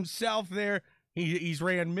train himself there. He's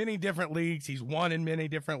ran many different leagues. He's won in many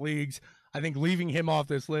different leagues. I think leaving him off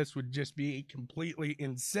this list would just be completely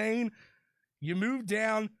insane. You move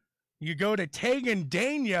down, you go to Tegan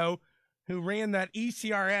Daigneault, who ran that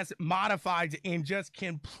ECRS modifieds in just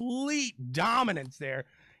complete dominance there.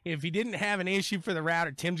 If he didn't have an issue for the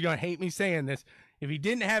router, Tim's going to hate me saying this. If he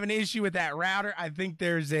didn't have an issue with that router, I think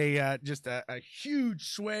there's just a huge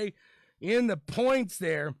sway in the points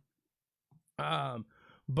there.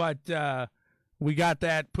 But we got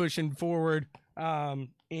that pushing forward.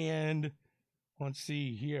 And let's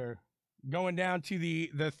see here. Going down to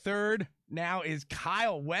the third now is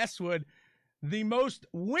Kyle Westwood, the most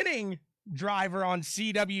winning driver on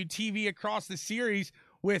CWTV across the series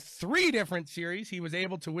with 3 different series. He was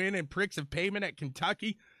able to win in Pricks of Pavement at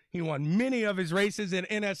Kentucky. He won many of his races in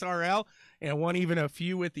NSRL and won even a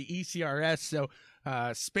few with the ECRS. So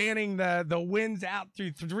spanning the wins out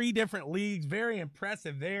through 3 different leagues. Very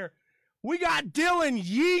impressive there. We got Dylan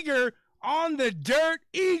Yeager on the dirt.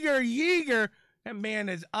 Yeager. That man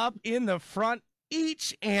is up in the front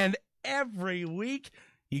each and every week.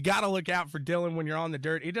 You got to look out for Dylan when you're on the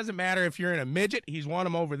dirt. It doesn't matter if you're in a midget. He's won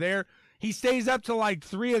them over there. He stays up till like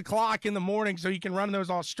 3 o'clock in the morning so he can run those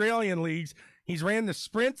Australian leagues. He's ran the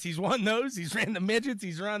sprints. He's won those. He's ran the midgets.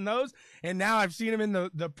 He's run those. And now I've seen him in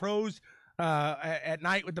the pros at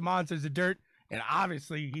night with the Monsters of Dirt. And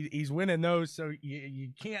obviously he's winning those. So you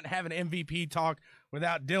can't have an MVP talk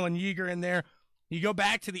without Dylan Yeager in there. You go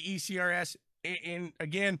back to the ECRS and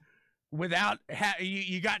again, without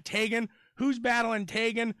you got Tegan. Who's battling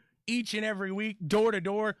Tegan each and every week, door to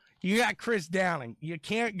door? You got Chris Downing. You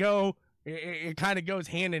can't go. It kind of goes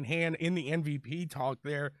hand in hand in the MVP talk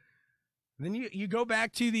there. Then you go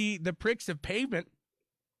back to the Pricks of Pavement,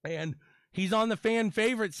 and he's on the fan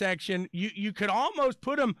favorite section. You could almost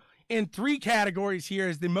put him in 3 categories here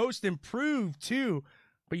as the most improved too.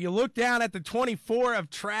 But you look down at the 24 of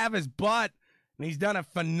Travis Butt, and he's done a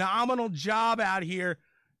phenomenal job out here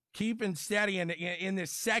keeping steady in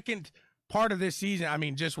this second part of this season. I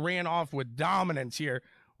mean, just ran off with dominance here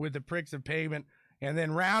with the Pricks of Pavement. And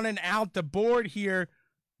then rounding out the board here,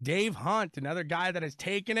 Dave Hunt, another guy that has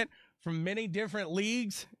taken it from many different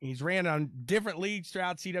leagues. He's ran on different leagues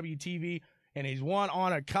throughout CWTV, and he's won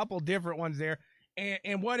on a couple different ones there.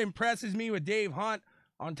 And what impresses me with Dave Hunt,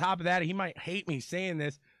 on top of that, he might hate me saying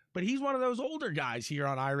this, but he's one of those older guys here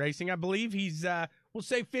on iRacing. I believe he's, we'll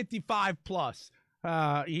say 55 plus.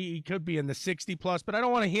 He could be in the 60 plus, but I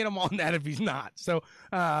don't want to hit him on that if he's not. So,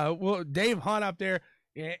 Dave Hunt up there,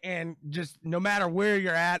 and just no matter where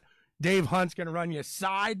you're at, Dave Hunt's going to run you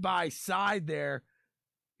side by side there.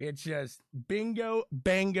 It's just bingo,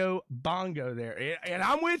 bango, bongo there. And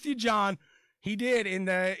I'm with you, John. He did in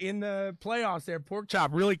the playoffs there. Pork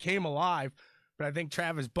Chop really came alive. But I think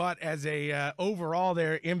Travis Butt, as a overall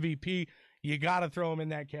there MVP, you got to throw him in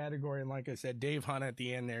that category. And like I said, Dave Hunt at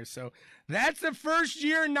the end there. So that's the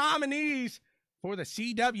first-year nominees for the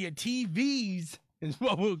CWTVs is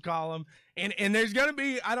what we'll call them. And there's going to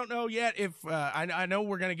be, I don't know yet if, I know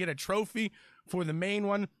we're going to get a trophy for the main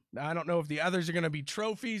one. I don't know if the others are going to be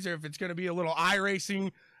trophies or if it's going to be a little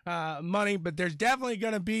iRacing money, but there's definitely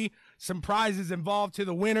going to be some prizes involved to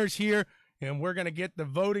the winners here, and we're going to get the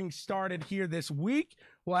voting started here this week.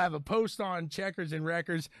 We'll have a post on Checkers and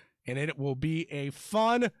Wreckers, and it will be a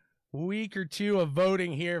fun week or two of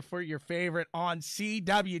voting here for your favorite on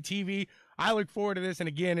CWTV. I look forward to this, and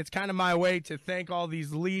again, it's kind of my way to thank all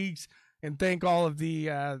these leagues and thank all of the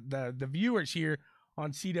viewers here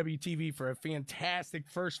on CWTV for a fantastic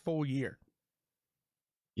first full year.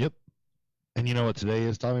 Yep. And you know what today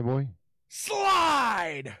is, Tommy Boy?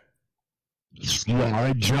 Slide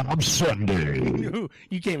Job Sunday. Ooh,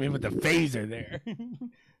 you came in with the phaser there.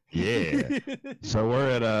 Yeah. So we're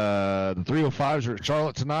at the 305s are at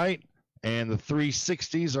Charlotte tonight, and the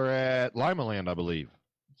 360s are at Lima Land, I believe.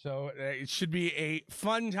 So it should be a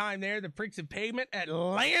fun time there. The Pricks of Pavement,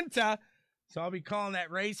 Atlanta. So I'll be calling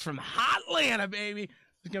that race from Hotlanta, baby.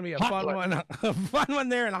 It's going to be a fun one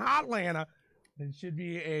there in Hotlanta. It should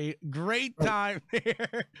be a great time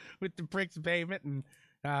there with the Pricks of Pavement. And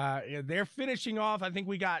they're finishing off. I think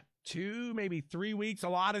we got 2, maybe 3 weeks. A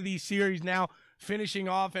lot of these series now finishing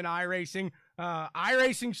off in iRacing.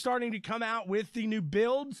 iRacing starting to come out with the new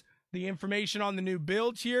builds, the information on the new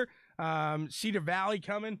builds here. Cedar Valley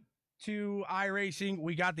coming to iRacing.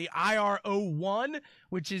 We got the IR01,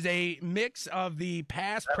 which is a mix of the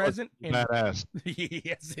past, present, and badass.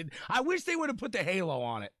 Yes, I wish they would have put the Halo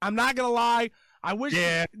on it. I'm not gonna lie. I wish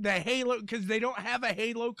the Halo, because they don't have a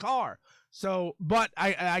Halo car. So, but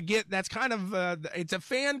I get that's kind of it's a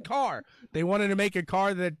fan car. They wanted to make a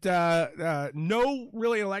car that no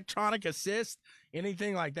really electronic assist,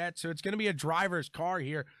 anything like that. So it's going to be a driver's car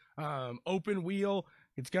here, open wheel.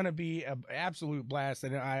 It's going to be an absolute blast,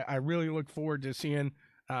 and I really look forward to seeing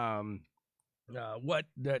what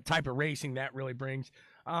the type of racing that really brings.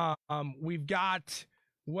 We've got,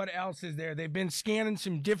 what else is there? They've been scanning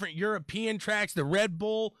some different European tracks. The Red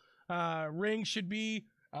Bull ring should be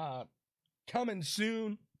coming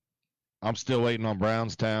soon. I'm still waiting on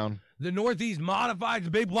Brownstown. The Northeast Modifieds,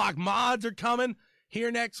 the Big Block Mods are coming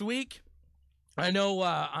here next week. I know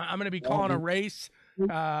I'm going to be calling a race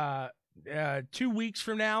 2 weeks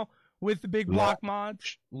from now with the Big Block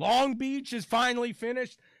Mods. Long Beach is finally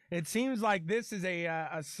finished. It seems like this is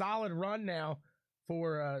a solid run now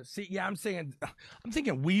for I'm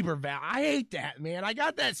thinking Weber Valley. I hate that, man. I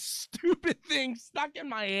got that stupid thing stuck in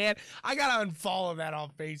my head. I gotta unfollow that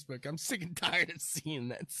on Facebook. I'm sick and tired of seeing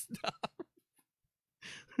that stuff.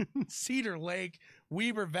 Cedar Lake,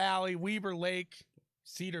 Weber Valley, Weber Lake,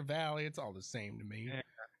 Cedar Valley. It's all the same to me.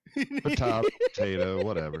 Potato,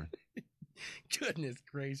 whatever. Goodness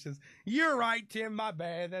gracious. You're right, Tim. My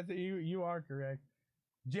bad. That's you are correct.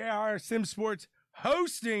 JR Sim Sports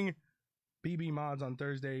hosting BB Mods on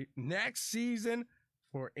Thursday next season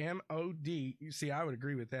for MOD. You see, I would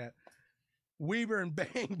agree with that. Weber and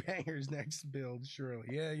Bang Bangers next build, surely.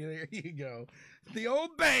 Yeah, there you go. The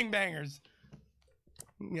old Bang Bangers.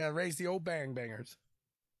 Yeah, raise the old Bang Bangers.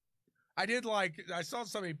 I saw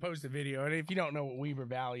somebody post a video, and if you don't know what Weber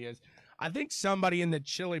Valley is, I think somebody in the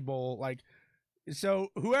Chili Bowl, so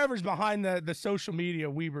whoever's behind the social media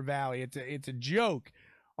Weber Valley, it's a joke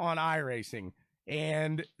on iRacing.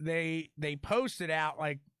 And they posted out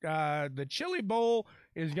the Chili Bowl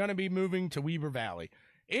is going to be moving to Weber Valley.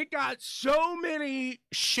 It got so many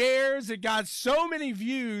shares. It got so many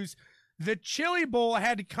views. The Chili Bowl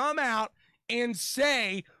had to come out and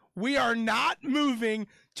say, we are not moving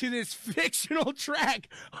to this fictional track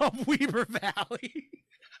of Weber Valley.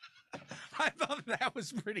 I thought that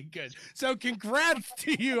was pretty good. So congrats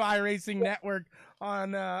to you, iRacing Network,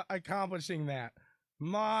 on accomplishing that.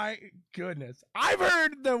 My goodness. I've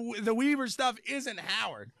heard the Weaver stuff isn't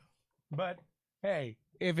Howard. But, hey,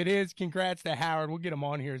 if it is, congrats to Howard. We'll get him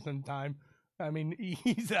on here sometime. I mean,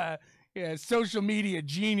 he's a social media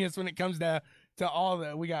genius when it comes to all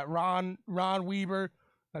that. We got Ron Weaver.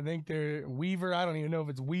 I think they're Weaver. I don't even know if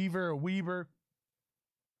it's Weaver or Weaver.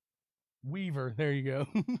 Weaver. There you go.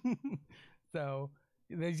 So,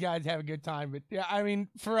 these guys have a good time. But, yeah, I mean,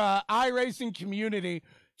 for iRacing community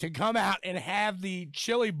to come out and have the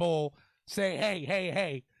Chili Bowl say,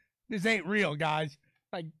 hey, this ain't real, guys.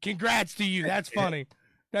 Congrats to you. That's funny.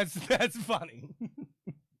 That's funny.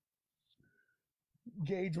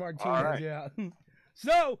 Gage Martinez, right. yeah.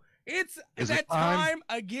 So it's Is that it time? time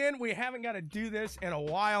again. We haven't got to do this in a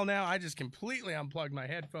while now. I just completely unplugged my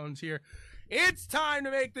headphones here. It's time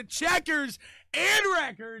to make the Checkers and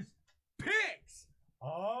Wreckers picks of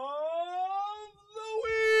the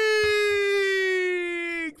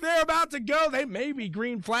week. They're about to go. They may be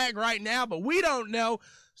green flag right now, but we don't know.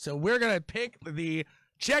 So we're going to pick the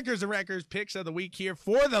Checkers and Wreckers picks of the week here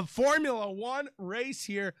for the Formula One race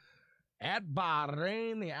here at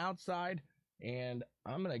Bahrain, the outside. And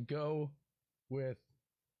I'm going to go with,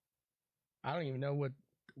 I don't even know what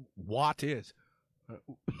Watt is.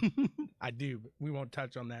 I do, but we won't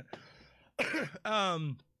touch on that.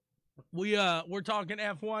 We're talking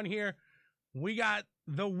F1 here. We got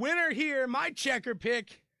the winner here, my checker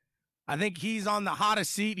pick. I think he's on the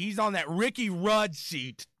hottest seat. He's on that Ricky Rudd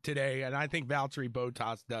seat today, and I think Valtteri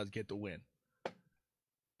Bottas does get the win.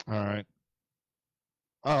 All right.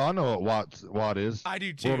 Oh, I know what Watt is. I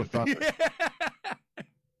do too. World of Thunder.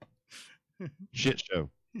 Shit show.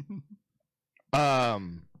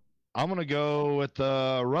 I'm gonna go with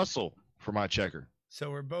Russell for my checker. So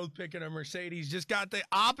we're both picking a Mercedes. Just got the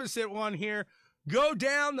opposite one here. Go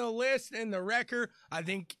down the list in the wrecker. I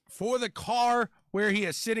think for the car where he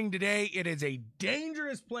is sitting today, it is a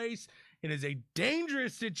dangerous place. It is a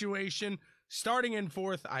dangerous situation. Starting in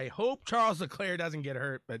fourth, I hope Charles Leclerc doesn't get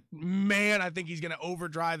hurt, but man, I think he's going to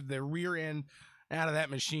overdrive the rear end out of that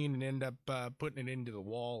machine and end up putting it into the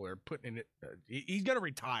wall or putting it. He's going to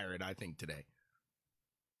retire it, I think, today.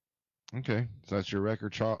 Okay, so that's your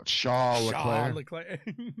record, Shaw Leclerc.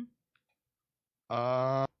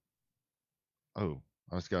 Oh,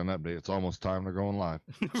 I just got an update. It's almost time to go on live.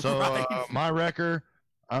 So Right. My record,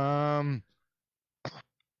 I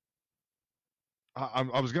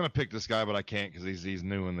was gonna pick this guy, but I can't because he's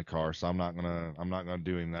new in the car, so I'm not gonna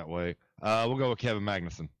do him that way. We'll go with Kevin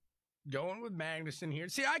Magnussen. Going with Magnussen here.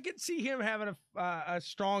 See, I could see him having a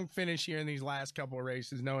strong finish here in these last couple of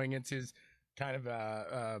races, knowing it's his kind of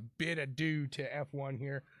a bit adieu to F1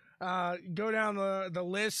 here. Go down the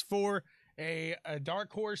list for a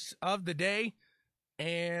dark horse of the day.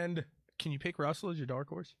 And can you pick Russell as your dark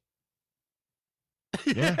horse?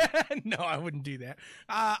 Yeah. No, I wouldn't do that.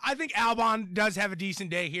 I think Albon does have a decent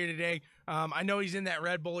day here today. I know he's in that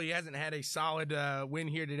Red Bull. He hasn't had a solid win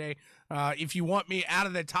here today. If you want me out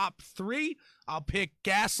of the top three, I'll pick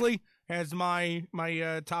Gasly as my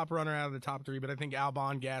top runner out of the top three. But I think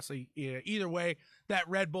Albon, Gasly, either way, that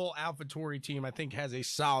Red Bull AlphaTauri team, I think, has a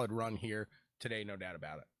solid run here today, no doubt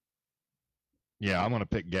about it. Yeah, I'm going to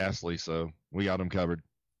pick Gasly, so we got him covered.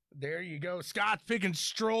 There you go. Scott's picking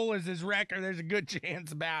Stroll as his wrecker. There's a good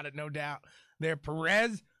chance about it, no doubt. There,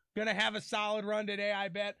 Perez going to have a solid run today, I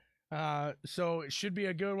bet. So it should be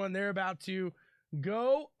a good one. They're about to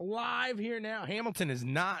go live here now. Hamilton is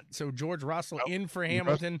not, so George Russell in for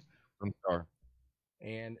Hamilton.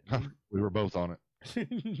 And we were both on it.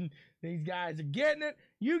 These guys are getting it.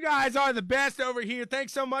 You guys are the best over here.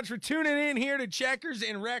 Thanks so much for tuning in here to Checkers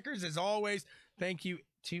and Wreckers. As always, thank you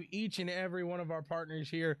to each and every one of our partners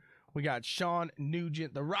here. We got Sean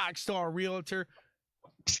Nugent, the Rockstar Realtor.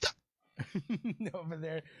 Over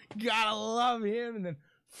there. Gotta love him. And then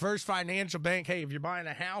First Financial Bank. Hey, if you're buying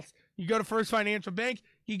a house, you go to First Financial Bank,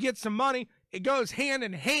 you get some money. It goes hand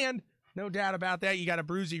in hand. No doubt about that. You got a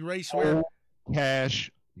Bruzy Racewear.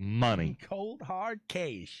 Cash money. Cold hard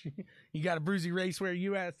cash. You got a Bruzy Racewear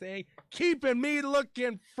USA. Keeping me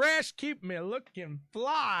looking fresh. Keeping me looking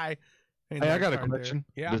fly. Hey, I got a question.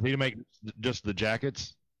 Yeah. Does he make just the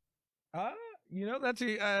jackets? That's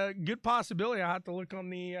a good possibility. I'll have to look on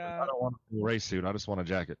the. I don't want a race suit. I just want a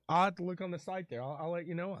jacket. I'll have to look on the site there. I'll let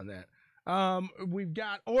you know on that. We've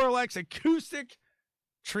got Orlex acoustic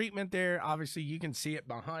treatment there. Obviously, you can see it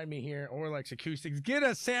behind me here. Orlex Acoustics. Get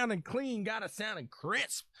us sounding clean. Got us sounding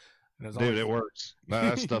crisp. Dude, it works.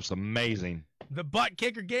 That stuff's amazing. The Butt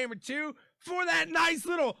Kicker Gamer 2 for that nice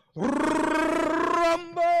little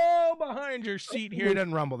rumble behind your seat here. It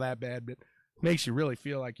doesn't rumble that bad, but makes you really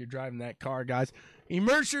feel like you're driving that car, guys.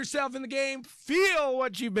 Immerse yourself in the game. Feel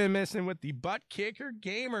what you've been missing with the Butt Kicker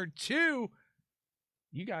Gamer 2.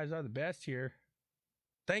 You guys are the best here.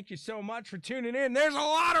 Thank you so much for tuning in. There's a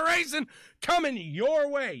lot of racing coming your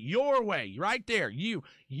way, right there. You,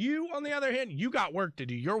 on the other hand, you got work to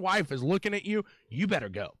do. Your wife is looking at you. You better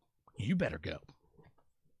go.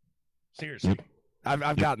 Seriously. Yep.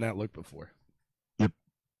 I've gotten that look before. Yep.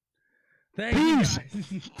 Thank you guys.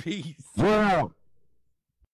 Peace. We're out.